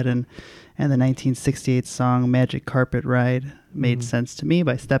Aladdin, and the 1968 song Magic Carpet Ride made sense to me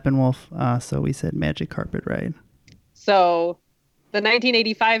by Steppenwolf. So we said Magic Carpet Ride. So the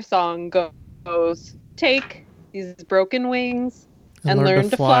 1985 song goes, take these broken wings and learn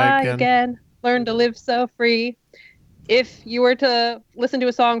to fly again. learn to live so free. If you were to listen to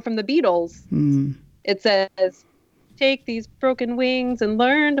a song from the Beatles, it says, take these broken wings and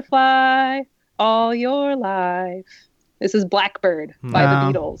learn to fly all your life. This is Blackbird by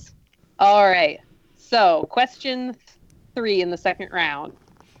the Beatles. All right. So, question 3 in the second round.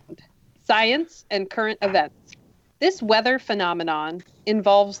 Science and current events. This weather phenomenon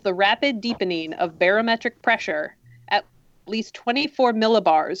involves the rapid deepening of barometric pressure at least 24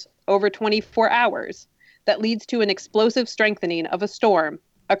 millibars over 24 hours that leads to an explosive strengthening of a storm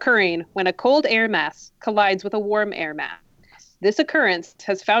occurring when a cold air mass collides with a warm air mass. This occurrence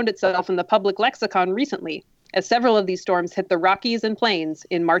has found itself in the public lexicon recently, as several of these storms hit the Rockies and Plains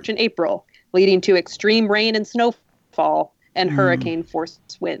in March and April, leading to extreme rain and snowfall and hurricane-force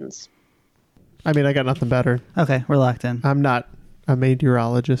winds. I mean, I got nothing better. Okay, we're locked in. I'm not a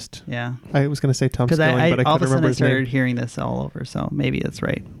meteorologist. Yeah. I was going to say Tom Because Skilling, but I all of couldn't a sudden remember I his started name. hearing this all over, so maybe it's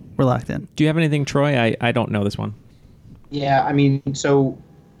right. We're locked in. Do you have anything, Troy? I don't know this one. Yeah, I mean, so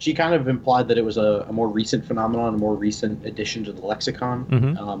she kind of implied that it was a more recent phenomenon, a more recent addition to the lexicon.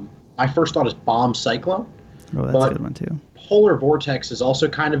 Mhm. I first thought it was bomb cyclone. Oh, that's but a good one, too. Polar vortex is also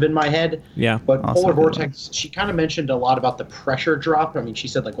kind of in my head. Yeah. But Also polar a good vortex, she kind of mentioned a lot about the pressure drop. I mean, she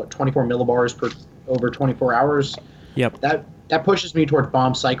said 24 millibars per over 24 hours. Yep. That pushes me towards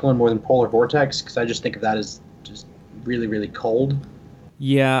bomb cyclone more than polar vortex because I just think of that as just really, really cold.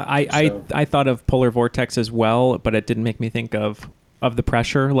 Yeah, I thought of polar vortex as well, but it didn't make me think of the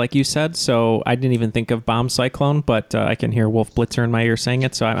pressure, like you said. So I didn't even think of bomb cyclone, but I can hear Wolf Blitzer in my ear saying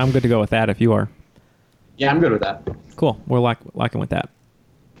it, so I'm good to go with that if you are. Yeah, I'm good with that. Cool. We're locking with that.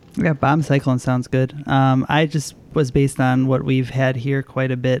 Yeah, bomb cyclone sounds good. I just was based on what we've had here quite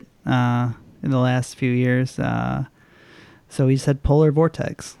a bit in the last few years. So we said polar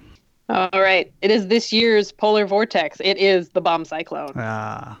vortex. All right. It is this year's polar vortex. It is the bomb cyclone.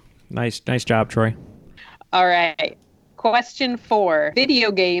 Nice job, Troy. All right. Question 4.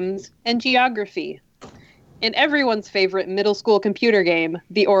 Video games and geography. In everyone's favorite middle school computer game,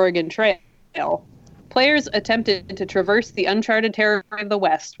 The Oregon Trail, players attempted to traverse the uncharted territory of the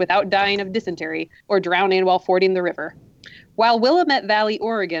West without dying of dysentery or drowning while fording the river. While Willamette Valley,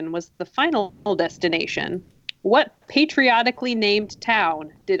 Oregon was the final destination, what patriotically named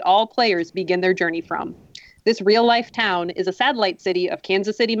town did all players begin their journey from? This real-life town is a satellite city of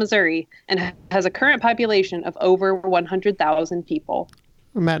Kansas City, Missouri, and has a current population of over 100,000 people.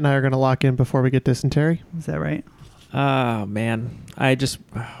 Matt and I are going to lock in before we get dysentery. Is that right? Oh, man. I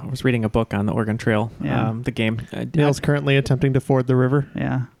was reading a book on the Oregon Trail, the game. Neil's currently attempting to ford the river.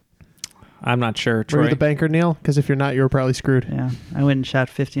 Yeah. I'm not sure, Were Troy. you the banker, Neil? Because if you're not, you were probably screwed. Yeah. I went and shot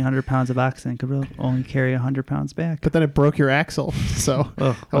 1,500 pounds of oxen and could only carry 100 pounds back. But then it broke your axle, so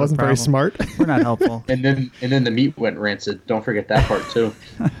Ugh, I wasn't very smart. We're not helpful. And then the meat went rancid. Don't forget that part too.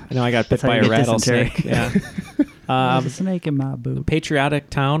 I know I got bit That's how by you a get rattlesnake. dysentery. Yeah. There's a snake in my boot. Patriotic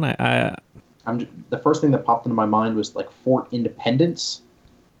town. The first thing that popped into my mind was Fort Independence,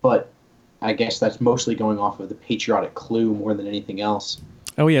 but I guess that's mostly going off of the patriotic clue more than anything else.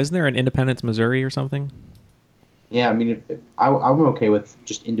 Oh yeah, isn't there an Independence, Missouri, or something? Yeah, I mean, I'm okay with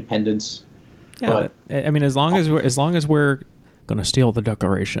just Independence. Yeah, but, I mean, as long as we're gonna steal the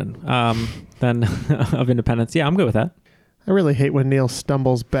Declaration, then of Independence, yeah, I'm good with that. I really hate when Neil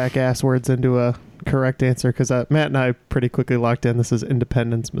stumbles back ass words into a correct answer because Matt and I pretty quickly locked in. This is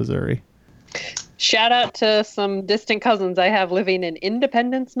Independence, Missouri. Shout out to some distant cousins I have living in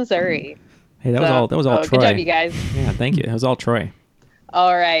Independence, Missouri. Hey, that was all Troy. Good job, you guys. Yeah, thank you. That was all Troy.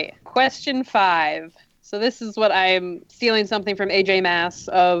 All right. Question 5. So this is what I'm stealing something from AJ Mass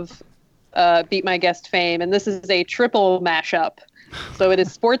of Beat My Guest fame, and this is a triple mashup. So it is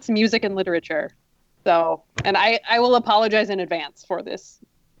sports, music, and literature. So, and I will apologize in advance for this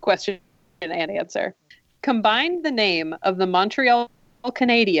question and answer. Combine the name of the Montreal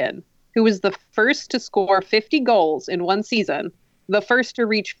Canadian who was the first to score 50 goals in one season, the first to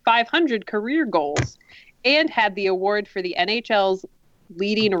reach 500 career goals, and had the award for the NHL's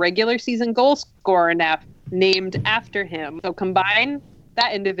leading regular season goal scorer named after him. So combine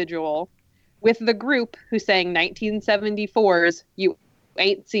that individual with the group who sang 1974's You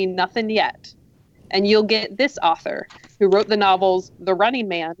Ain't Seen Nothing Yet, and you'll get this author who wrote the novels The Running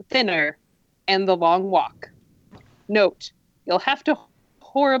Man, Thinner, and The Long Walk. Note, you'll have to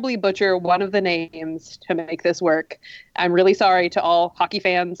horribly butcher one of the names to make this work. I'm really sorry to all hockey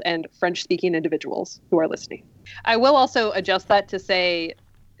fans and French-speaking individuals who are listening. I will also adjust that to say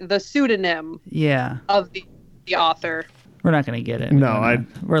the pseudonym of the author. We're not going to get it. No,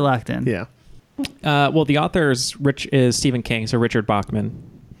 we're locked in. Yeah. Well, the author is Stephen King, so Richard Bachman.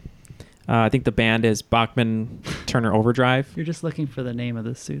 I think the band is Bachman Turner Overdrive. You're just looking for the name of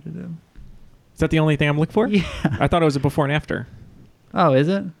the pseudonym. that the only thing I'm looking for? Yeah. I thought it was a before and after. Oh, is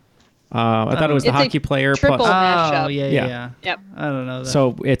it? I thought it was the It's hockey a player triple plus. mashup. Oh, yeah. Yep. I don't know that.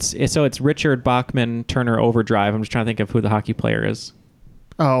 So it's Richard Bachman Turner Overdrive. I'm just trying to think of who the hockey player is.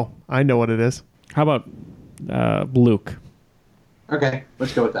 Oh, I know what it is. How about Luke? Okay,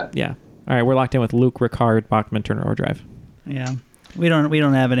 let's go with that. Yeah. All right, we're locked in with Luke Ricard Bachman Turner Overdrive. Yeah. We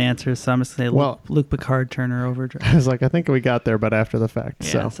don't have an answer, so I'm just going to say Well- Luke Picard Turner Overdrive. I was like, I think we got there, but after the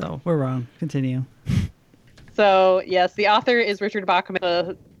fact. Yeah, so we're wrong. Continue. So, yes, the author is Richard Bachman.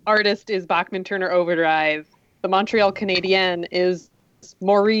 The artist is Bachman Turner Overdrive. The Montreal Canadien is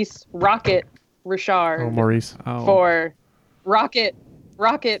Maurice Rocket Richard. Oh, Maurice. For Rocket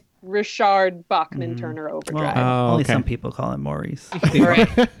Richard Bachman Turner Overdrive. Only some people call him Maurice. Right.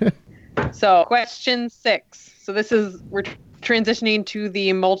 So, question 6. So we're transitioning to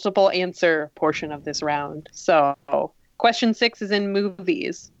the multiple answer portion of this round. So, question 6 is in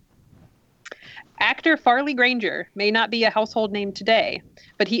movies. Actor Farley Granger may not be a household name today,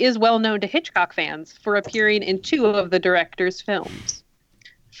 but he is well known to Hitchcock fans for appearing in 2 of the director's films.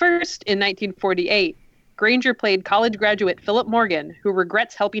 First, in 1948, Granger played college graduate Philip Morgan, who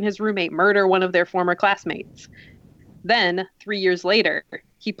regrets helping his roommate murder one of their former classmates. Then, 3 years later,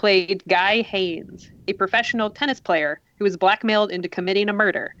 he played Guy Haynes, a professional tennis player who was blackmailed into committing a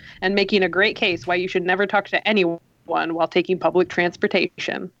murder and making a great case why you should never talk to anyone while taking public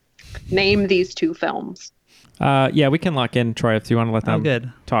transportation. Name these 2 films. Yeah, we can lock in, Troy, if you want to let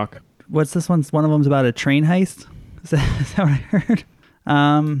them talk. What's this one? One of them's about a train heist? Is that what I heard?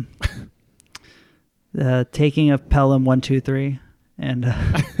 The Taking of Pelham 1, 2, 3. And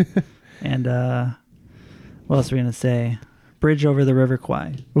what else are we going to say? Bridge over the River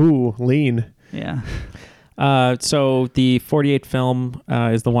Kwai. Ooh, lean. Yeah. So the 48 film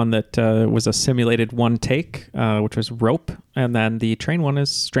is the one that was a simulated one take, which was Rope. And then the train one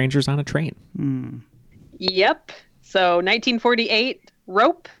is Strangers on a Train. Yep. So 1948,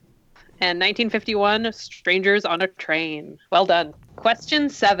 Rope, and 1951, Strangers on a Train. Well done. Question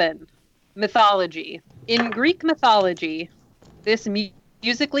 7, mythology. In Greek mythology, this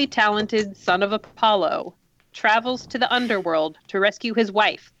musically talented son of Apollo travels to the underworld to rescue his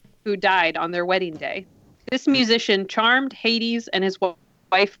wife, who died on their wedding day. This musician charmed Hades and his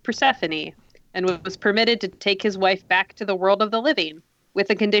wife Persephone, and was permitted to take his wife back to the world of the living, with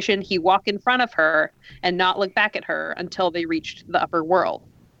the condition he walk in front of her and not look back at her until they reached the upper world.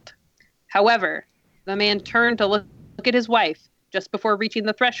 However, the man turned to look at his wife just before reaching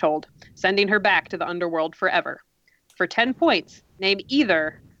the threshold, sending her back to the underworld forever. For 10 points, name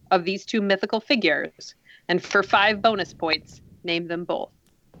either of these 2 mythical figures, and for 5 bonus points, name them both.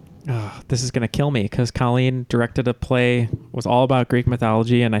 Oh, this is going to kill me because Colleen directed a play, was all about Greek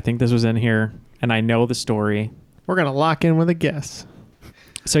mythology, and I think this was in here, and I know the story. We're going to lock in with a guess.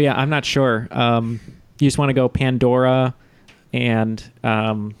 So yeah, I'm not sure. You just want to go Pandora and...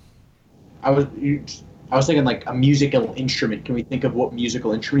 I was thinking like a musical instrument. Can we think of what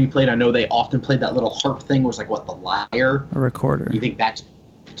musical instrument he played? I know they often played that little harp thing. It was like, what, the lyre? A recorder. You think that's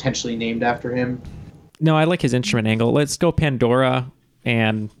potentially named after him? No, I like his instrument angle. Let's go Pandora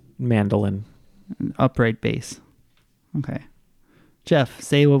and mandolin. An upright bass. Okay. Jeff,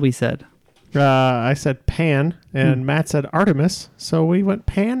 say what we said. I said Pan, and Matt said Artemis, so we went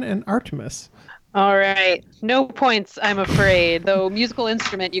Pan and Artemis. All right. No points, I'm afraid. Though musical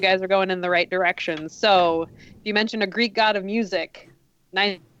instrument, you guys are going in the right direction. So if you mention a Greek god of music,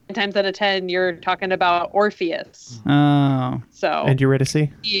 9 times out of 10, you're talking about Orpheus. Oh. So And Eurydice?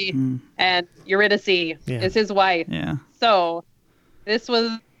 And Eurydice is his wife. Yeah. So this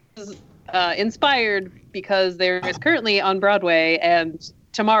was inspired because there is currently on Broadway, and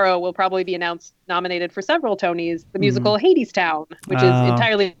tomorrow will probably be nominated for several Tonys, the musical Hadestown, which is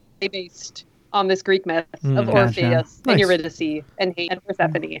entirely based on this Greek myth of Orpheus and Eurydice and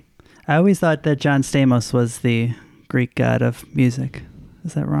Persephone. I always thought that John Stamos was the Greek god of music.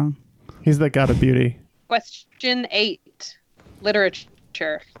 Is that wrong? He's the god of beauty. Question 8,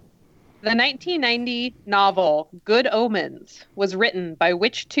 literature. The 1990 novel Good Omens was written by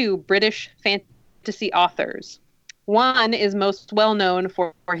which 2 British fantasy authors? One is most well known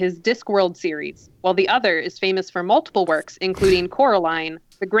for his Discworld series, while the other is famous for multiple works, including Coraline,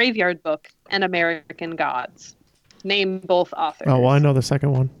 The Graveyard Book, and American Gods. Name both authors. Oh, well, I know the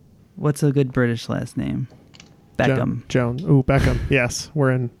second one. What's a good British last name? Beckham. Jones. Ooh, Beckham. Yes,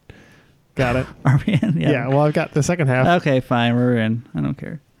 we're in. Got it. Are we in? Yeah, well, I've got the second half. Okay, fine. We're in. I don't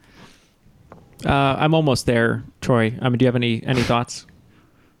care. I'm almost there, Troy. Do you have any thoughts?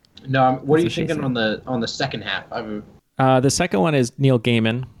 No. What are you thinking on the second half? The second one is Neil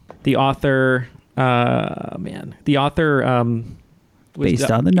Gaiman, the author. The author.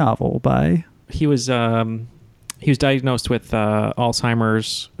 Based on the novel by He was diagnosed with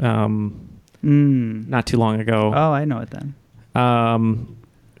Alzheimer's not too long ago. Oh, I know it then.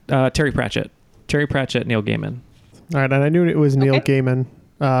 Terry Pratchett, Neil Gaiman. All right, and I knew it was Neil Gaiman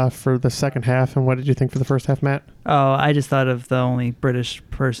for the second half. And what did you think for the first half, Matt? Oh, I just thought of the only British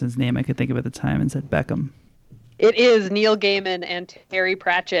person's name I could think of at the time and said Beckham. It is Neil Gaiman and Terry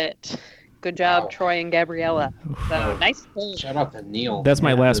Pratchett. Good job, Troy and Gabriella. So nice poll. Shout out to Neil. That's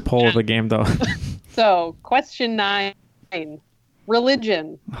my last poll of the game, though. So, question 9.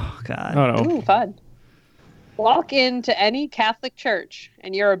 Religion. Oh, God. Oh, no. Ooh, fun. Walk into any Catholic church,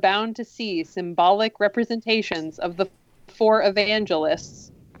 and you're bound to see symbolic representations of the 4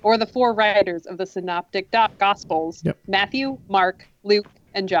 evangelists, or the 4 writers of the synoptic gospels, Matthew, Mark, Luke,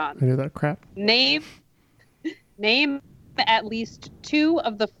 and John. I knew that crap. Name at least 2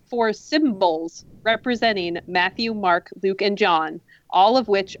 of the 4 symbols representing Matthew, Mark, Luke, and John, all of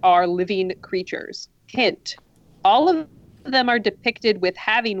which are living creatures. Hint, all of them are depicted with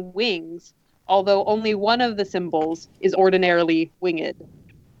having wings, although only one of the symbols is ordinarily winged.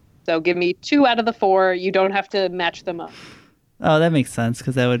 So give me 2 out of the 4. You don't have to match them up. Oh, that makes sense,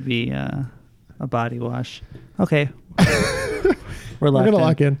 because that would be a body wash. Okay. We're going to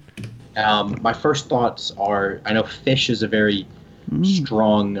lock in. My first thoughts are, I know fish is a very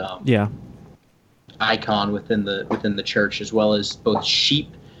strong icon within the church, as well as both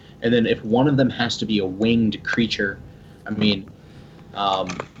sheep, and then if one of them has to be a winged creature, I mean,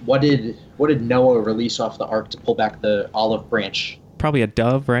 what did Noah release off the ark to pull back the olive branch? Probably a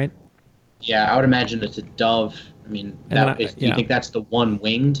dove, right? Yeah, I would imagine it's a dove. I mean, do you think that's the one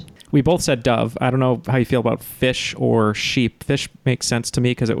winged? We both said dove. I don't know how you feel about fish or sheep. Fish makes sense to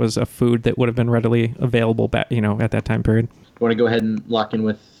me because it was a food that would have been readily available back, at that time period. You want to go ahead and lock in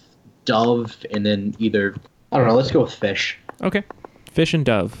with dove, and then either, I don't know, let's go with fish. Okay. Fish and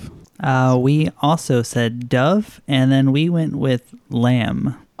dove. We also said dove, and then we went with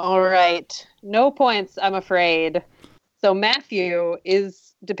lamb. All right. No points, I'm afraid. So Matthew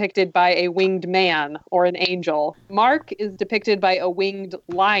is depicted by a winged man or an angel. Mark is depicted by a winged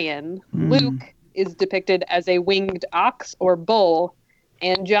lion. Luke is depicted as a winged ox or bull.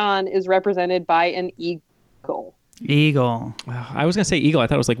 And John is represented by an eagle. Eagle. I was going to say eagle. I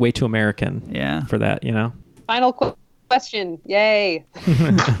thought it was like way too American for that, Final question. Yay.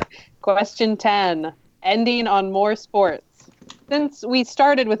 Question 10. Ending on more sports. Since we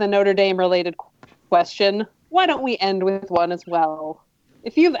started with a Notre Dame related question, why don't we end with one as well?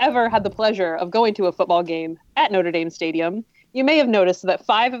 If you've ever had the pleasure of going to a football game at Notre Dame Stadium, you may have noticed that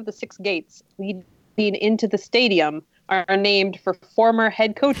 5 of the 6 gates leading into the stadium are named for former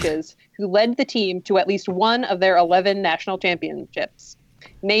head coaches who led the team to at least one of their 11 national championships.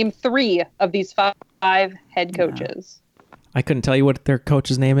 Name 3 of these 5 head coaches. I couldn't tell you what their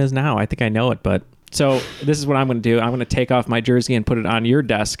coach's name is now. I think I know it, but... So this is what I'm going to do. I'm going to take off my jersey and put it on your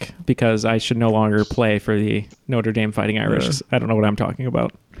desk because I should no longer play for the Notre Dame Fighting Irish. I don't know what I'm talking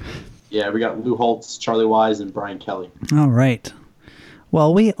about. Yeah, we got Lou Holtz, Charlie Wise, and Brian Kelly. All right.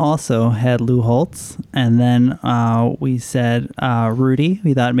 Well, we also had Lou Holtz, and then we said Rudy.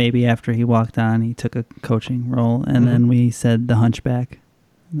 We thought maybe after he walked on, he took a coaching role, and then we said the Hunchback.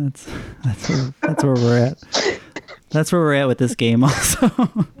 That's where we're at. That's where we're at with this game, also.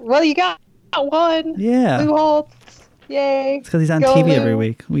 Well, you got one. Yeah. Lou Holtz. Yay. It's because he's on Go TV Lou. every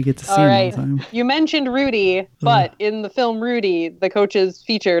week. We get to see him all the time. You mentioned Rudy, but in the film Rudy, the coaches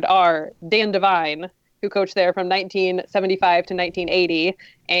featured are Dan Devine, who coached there from 1975 to 1980,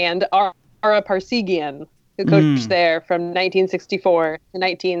 and Ara Parsegian, who coached there from 1964 to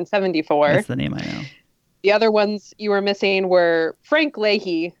 1974. That's the name I know. The other ones you were missing were Frank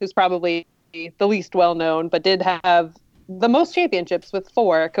Leahy, who's probably the least well-known, but did have the most championships with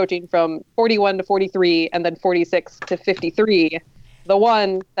 4, coaching from 41 to 43 and then 46 to 53. The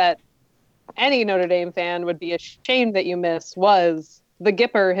one that any Notre Dame fan would be ashamed that you miss was the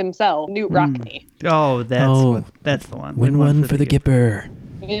Gipper himself, Newt Rockne. Oh, that's the one. Win one for the Gipper.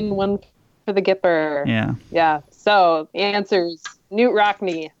 Win one for the Gipper. Yeah. Yeah. So the answers: Newt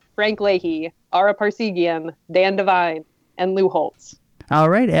Rockne, Frank Leahy, Ara Parsegian, Dan Devine, and Lou Holtz. All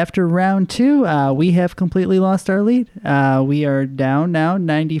right, after round 2, we have completely lost our lead. We are down now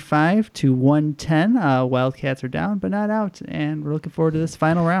 95 to 110. Wildcats are down, but not out, and we're looking forward to this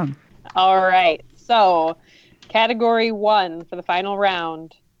final round. All right, so category 1 for the final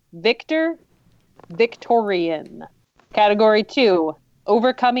round, Victor, Victorian. Category 2,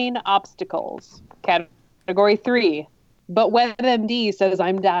 overcoming obstacles. Category 3, but WebMD says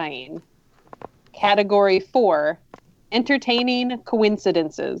I'm dying. Category 4, entertaining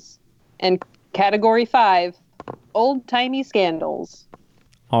coincidences. And category 5, old-timey scandals.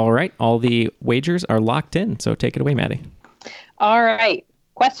 All right. All the wagers are locked in. So take it away, Maddie. All right.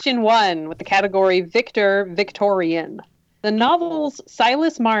 Question 1 with the category Victor Victorian. The novels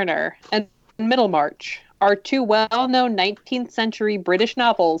Silas Marner and Middlemarch are two well-known 19th century British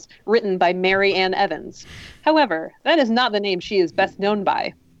novels written by Mary Ann Evans. However, that is not the name she is best known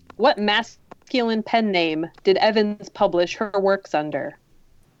by. What masculine pen name did Evans publish her works under?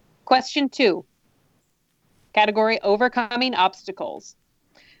 Question 2. Category Overcoming Obstacles.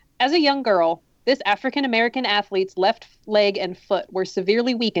 As a young girl, this African-American athlete's left leg and foot were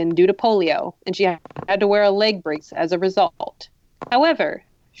severely weakened due to polio, and she had to wear a leg brace as a result. However,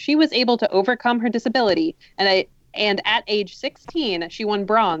 she was able to overcome her disability, and at age 16, she won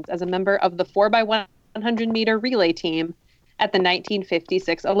bronze as a member of the 4x100-meter relay team at the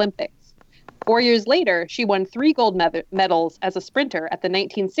 1956 Olympics. 4 years later, she won 3 gold medals as a sprinter at the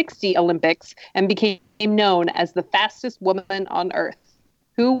 1960 Olympics and became known as the fastest woman on Earth.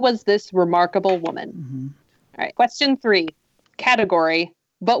 Who was this remarkable woman? All right, question 3. Category,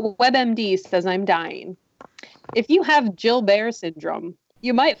 but WebMD says I'm dying. If you have Gilbert syndrome,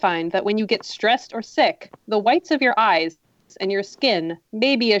 you might find that when you get stressed or sick, the whites of your eyes and your skin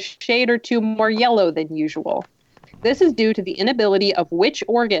may be a shade or two more yellow than usual. This is due to the inability of which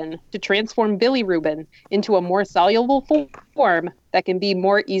organ to transform bilirubin into a more soluble form that can be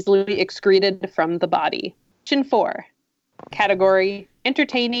more easily excreted from the body. Question 4. Category,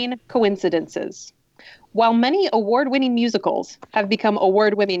 entertaining coincidences. While many award-winning musicals have become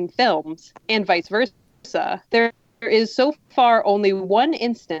award-winning films, and vice versa, there is so far only one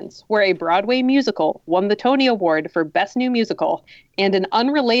instance where a Broadway musical won the Tony Award for Best New Musical, and an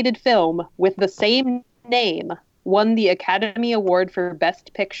unrelated film with the same name won the Academy Award for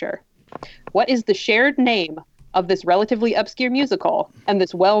Best Picture. What is the shared name of this relatively obscure musical and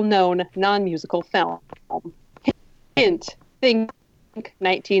this well-known non-musical film? Hint, think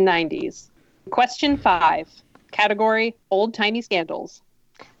 1990s. Question 5. Category, old-timey scandals.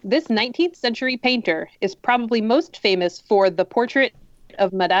 This 19th century painter is probably most famous for the portrait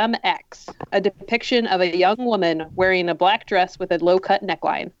of Madame X, a depiction of a young woman wearing a black dress with a low-cut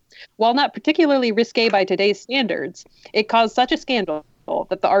neckline. While not particularly risque by today's standards, it caused such a scandal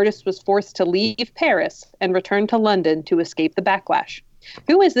that the artist was forced to leave Paris and return to London to escape the backlash.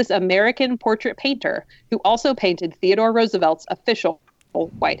 Who is this American portrait painter who also painted Theodore Roosevelt's official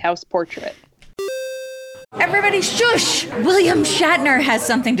White House portrait? Everybody shush! William Shatner has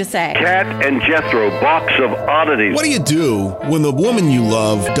something to say. Cat and Jethro, box of oddities. What do you do when the woman you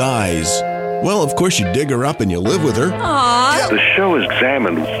love dies? Well, of course, you dig her up and you live with her. Aww. The show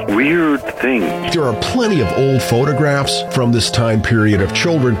examines weird things. There are plenty of old photographs from this time period of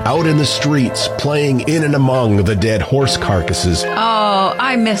children out in the streets playing in and among the dead horse carcasses. Oh,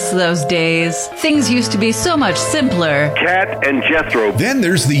 I miss those days. Things used to be so much simpler. Cat and Jethro. Then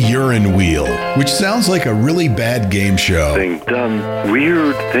there's the urine wheel, which sounds like a really bad game show. They've done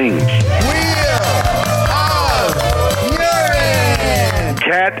weird things.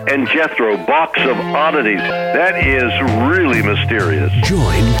 Cat and Jethro, box of oddities. That is really mysterious.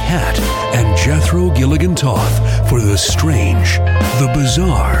 Join Kat and Jethro Gilligan Toth for the strange, the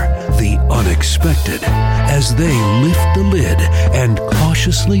bizarre, the unexpected as they lift the lid and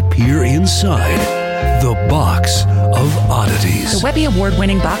cautiously peer inside the Box of Oddities. The Webby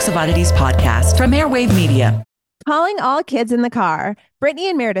Award-winning Box of Oddities podcast from Airwave Media. Calling all kids in the car. Brittany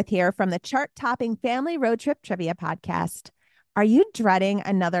and Meredith here from the chart-topping Family Road Trip Trivia podcast. Are you dreading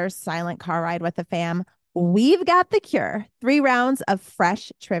another silent car ride with the fam? We've got the cure. 3 rounds of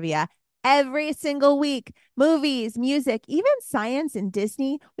fresh trivia every single week. Movies, music, even science and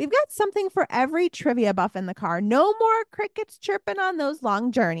Disney. We've got something for every trivia buff in the car. No more crickets chirping on those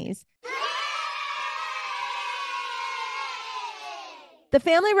long journeys. The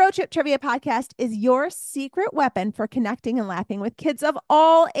Family Road Trip Trivia Podcast is your secret weapon for connecting and laughing with kids of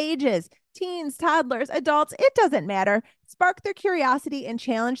all ages. Teens, toddlers, adults, it doesn't matter. Spark their curiosity and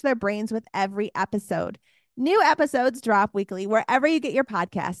challenge their brains with every episode. New episodes drop weekly wherever you get your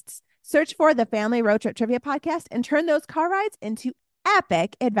podcasts. Search for the Family Road Trip Trivia Podcast and turn those car rides into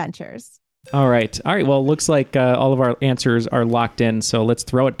epic adventures. All right. Well, looks like all of our answers are locked in. So let's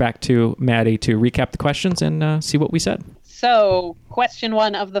throw it back to Maddie to recap the questions and see what we said. So, question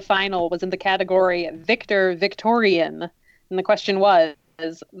 1 of the final was in the category Victor Victorian. And the question was,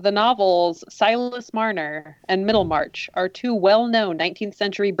 the novels Silas Marner and Middlemarch are 2 well-known 19th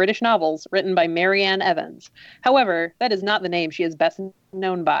century British novels written by Mary Ann Evans. However, that is not the name she is best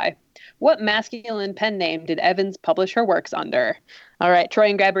known by. What masculine pen name did Evans publish her works under? All right, Troy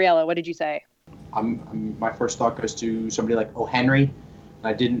and Gabriella, what did you say? My first thought goes to somebody like O. Henry.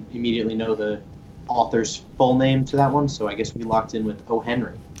 I didn't immediately know the author's full name to that one, so I guess we locked in with O.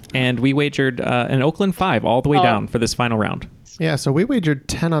 Henry. And we wagered an Oakland 5 all the way down for this final round. Yeah, so we wagered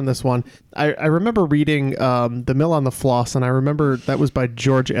 10 on this one. I remember reading The Mill on the Floss, and I remember that was by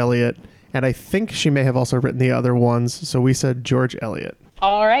George Eliot, and I think she may have also written the other ones, so we said George Eliot.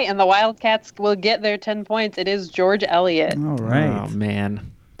 All right, and the Wildcats will get their 10 points. It is George Eliot. All right. Oh,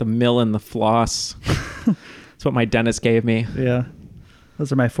 man. The Mill and the Floss. That's what my dentist gave me. Yeah.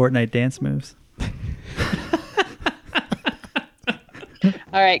 Those are my Fortnite dance moves.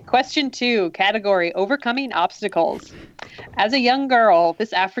 All right, question 2, category overcoming obstacles. As a young girl,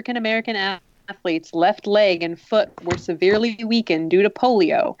 this African-American athlete's left leg and foot were severely weakened due to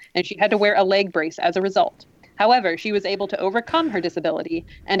polio, and she had to wear a leg brace as a result. However, she was able to overcome her disability,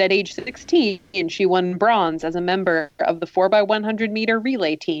 and at age 16, she won bronze as a member of the 4x100 meter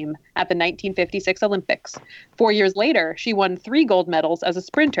relay team at the 1956 Olympics. 4 years later, she won 3 gold medals as a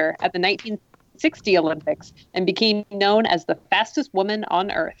sprinter at the 1960 Olympics and became known as the fastest woman on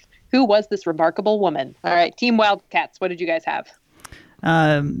Earth. Who was this remarkable woman? All right, Team Wildcats, what did you guys have?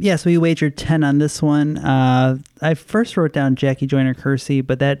 So we wagered 10 on this one. I first wrote down Jackie Joyner-Kersee,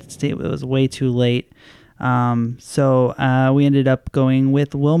 but that statement was way too late. So we ended up going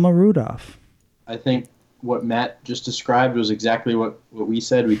with Wilma Rudolph. I think what Matt just described was exactly what we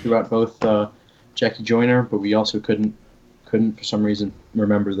said. We threw out both Jackie Joyner, but we also couldn't for some reason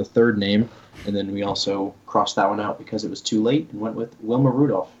remember the third name, and then we also crossed that one out because it was too late and went with Wilma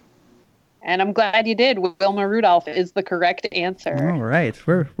Rudolph. And I'm glad you did. Wilma Rudolph is the correct answer. All right.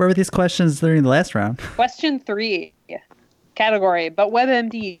 Where were these questions during the last round? Question 3, category, but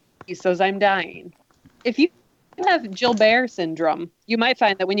WebMD says I'm dying. If you have Gilbert syndrome, you might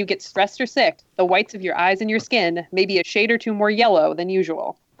find that when you get stressed or sick, the whites of your eyes and your skin may be a shade or two more yellow than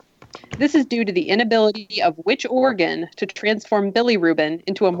usual. This is due to the inability of which organ to transform bilirubin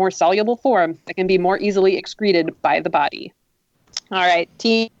into a more soluble form that can be more easily excreted by the body. All right,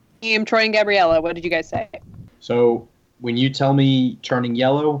 Team Troy and Gabriella, what did you guys say? So when you tell me turning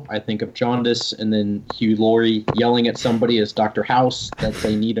yellow, I think of jaundice, and then Hugh Laurie yelling at somebody as Dr. House that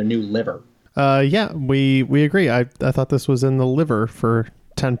they need a new liver. Yeah, we agree. I thought this was in the liver for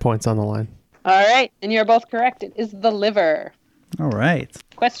 10 points on the line. All right, and you're both correct. It is the liver. All right.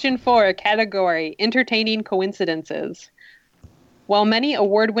 Question 4, category, entertaining coincidences. While many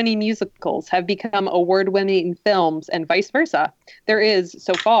award-winning musicals have become award-winning films and vice versa, there is,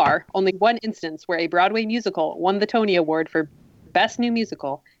 so far, only one instance where a Broadway musical won the Tony Award for Best New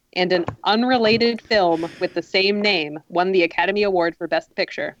Musical, and an unrelated film with the same name won the Academy Award for Best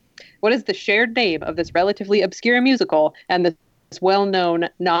Picture. What is the shared name of this relatively obscure musical and this well-known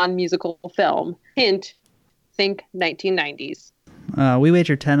non-musical film? Hint, think 1990s. We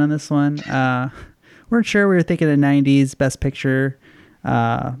wagered 10 on this one. Weren't sure. We were thinking of 90s Best Picture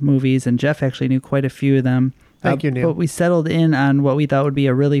movies, and Jeff actually knew quite a few of them. Thank you, Neil. But we settled in on what we thought would be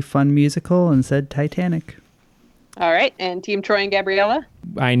a really fun musical and said Titanic. All right, and Team Troy and Gabriella?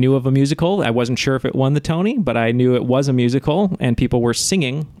 I knew of a musical. I wasn't sure if it won the Tony, but I knew it was a musical, and people were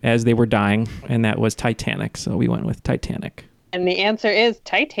singing as they were dying, and that was Titanic. So we went with Titanic. And the answer is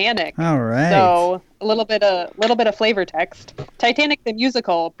Titanic. All right. So a little bit of flavor text. Titanic the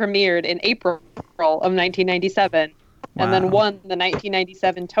musical premiered in April of 1997, and then won the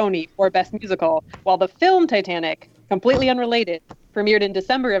 1997 Tony for Best Musical, while the film Titanic, completely unrelated, premiered in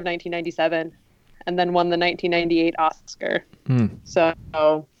December of 1997, and then won the 1998 Oscar. So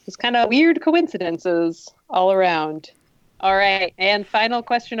it's kind of weird coincidences all around. All right, and final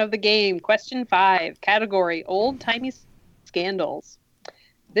question of the game, question 5, category old-timey scandals.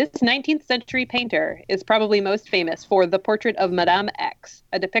 This 19th century painter is probably most famous for the portrait of Madame X,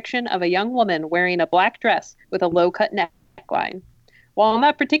 a depiction of a young woman wearing a black dress with a low-cut neckline. While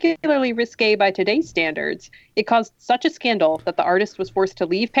not particularly risque by today's standards, it caused such a scandal that the artist was forced to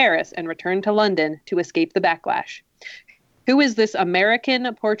leave Paris and return to London to escape the backlash. Who is this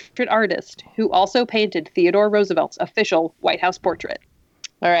American portrait artist who also painted Theodore Roosevelt's official White House portrait?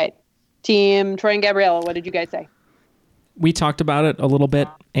 All right. Team Troy and Gabriella, what did you guys say? We talked about it a little bit,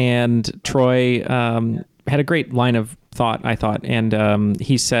 and Troy had a great line of thought, I thought. And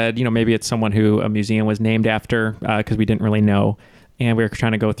he said, maybe it's someone who a museum was named after, because we didn't really know. And we were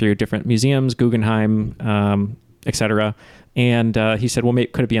trying to go through different museums, Guggenheim, etc. And he said, well,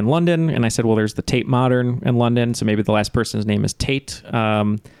 could it be in London? And I said, well, there's the Tate Modern in London, so maybe the last person's name is Tate.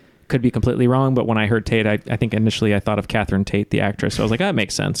 Could be completely wrong, but when I heard Tate, I think initially I thought of Catherine Tate, the actress. So I was like, that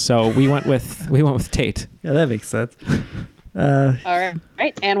makes sense. So we went with Tate. Yeah, that makes sense. All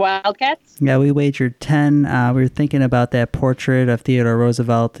right. And Wildcats? Yeah, we wagered 10. We were thinking about that portrait of Theodore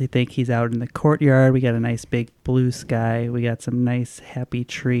Roosevelt. I think he's out in the courtyard. We got a nice big blue sky. We got some nice happy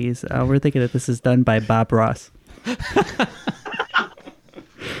trees. We're thinking that this is done by Bob Ross.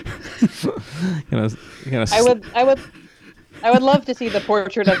 I would love to see the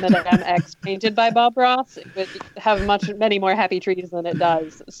portrait of Madame X painted by Bob Ross. It would have many more happy trees than it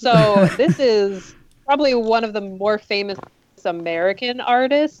does. So this is probably one of the more famous American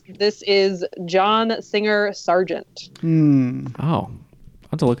artists. This is John Singer Sargent. Oh, I'll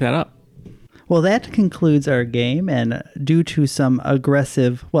have to look that up. Well, that concludes our game, and due to some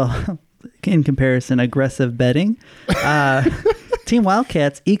aggressive, well, in comparison, aggressive betting, Team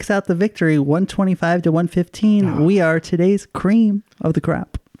Wildcats ekes out the victory 125 to 115. Oh. We are today's cream of the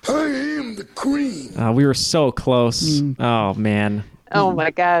crop. I am the cream. We were so close. Oh, man. Oh, my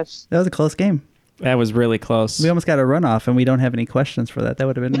gosh. That was a close game. That was really close. We almost got a runoff, and we don't have any questions for that. That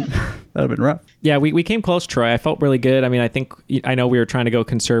would have been rough. Yeah, we came close, Troy. I felt really good. I mean, I know we were trying to go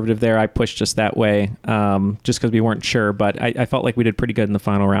conservative there. I pushed us that way just because we weren't sure, but I felt like we did pretty good in the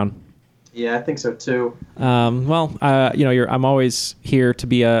final round. Yeah, I think so too. I'm always here to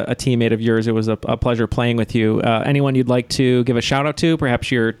be a teammate of yours. It was a pleasure playing with you. Anyone you'd like to give a shout out to? Perhaps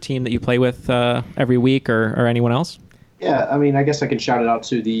your team that you play with every week, or anyone else? Yeah, I mean, I guess I can shout it out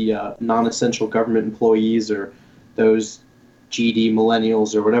to the non-essential government employees or those GD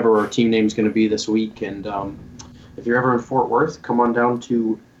millennials or whatever our team name is going to be this week. And if you're ever in Fort Worth, come on down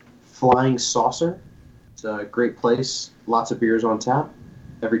to Flying Saucer. It's a great place. Lots of beers on tap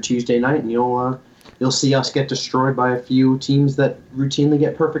every Tuesday night, and you'll see us get destroyed by a few teams that routinely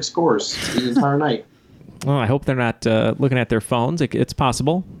get perfect scores the entire night. Well, I hope they're not looking at their phones. It's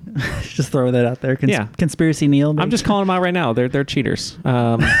possible. Just throw that out there. Conspiracy Neil. Maybe. I'm just calling them out right now. They're cheaters.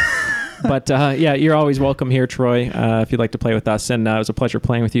 But you're always welcome here, Troy, if you'd like to play with us. And it was a pleasure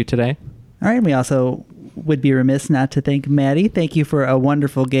playing with you today. All right. We also would be remiss not to thank Maddie. Thank you for a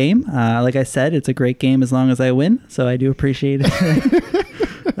wonderful game. Like I said, it's a great game as long as I win. So I do appreciate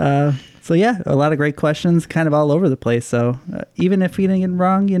it. So yeah, a lot of great questions, kind of all over the place. So even if we didn't get it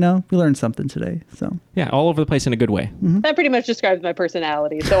wrong, we learned something today. So yeah, all over the place in a good way. Mm-hmm. That pretty much describes my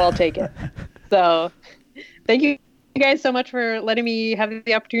personality, so I'll take it. So thank you guys so much for letting me have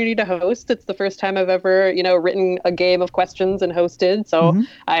the opportunity to host. It's the first time I've ever, written a game of questions and hosted. So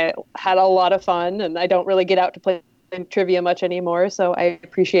I had a lot of fun, and I don't really get out to play trivia much anymore. So I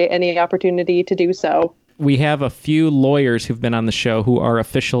appreciate any opportunity to do so. We have a few lawyers who've been on the show who are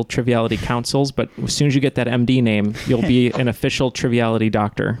official triviality counsels, but as soon as you get that MD name, you'll be an official triviality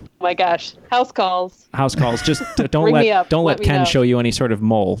doctor. Oh my gosh. House calls. Just don't let Ken show you any sort of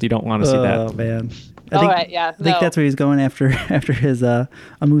mole. You don't want to see that. Oh, man. I think that's what he's going after his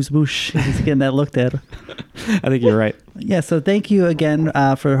amuse-bouche. He's getting that looked at. I think you're right. Yeah, so thank you again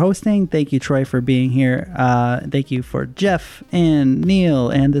for hosting. Thank you, Troy, for being here. Thank you for Jeff and Neil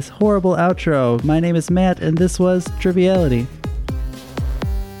and this horrible outro. My name is Matt, and this was Triviality.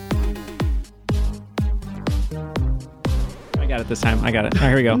 I got it this time. I got it. All right,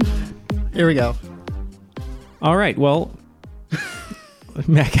 here we go. Here we go. All right, well...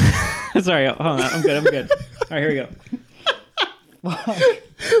 Mac... Sorry, hold on. I'm good. All right, here we go.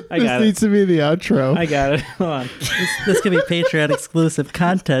 This needs to be the outro. I got it. Hold on. This could be Patreon exclusive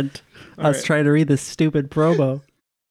content. Us trying to read this stupid promo.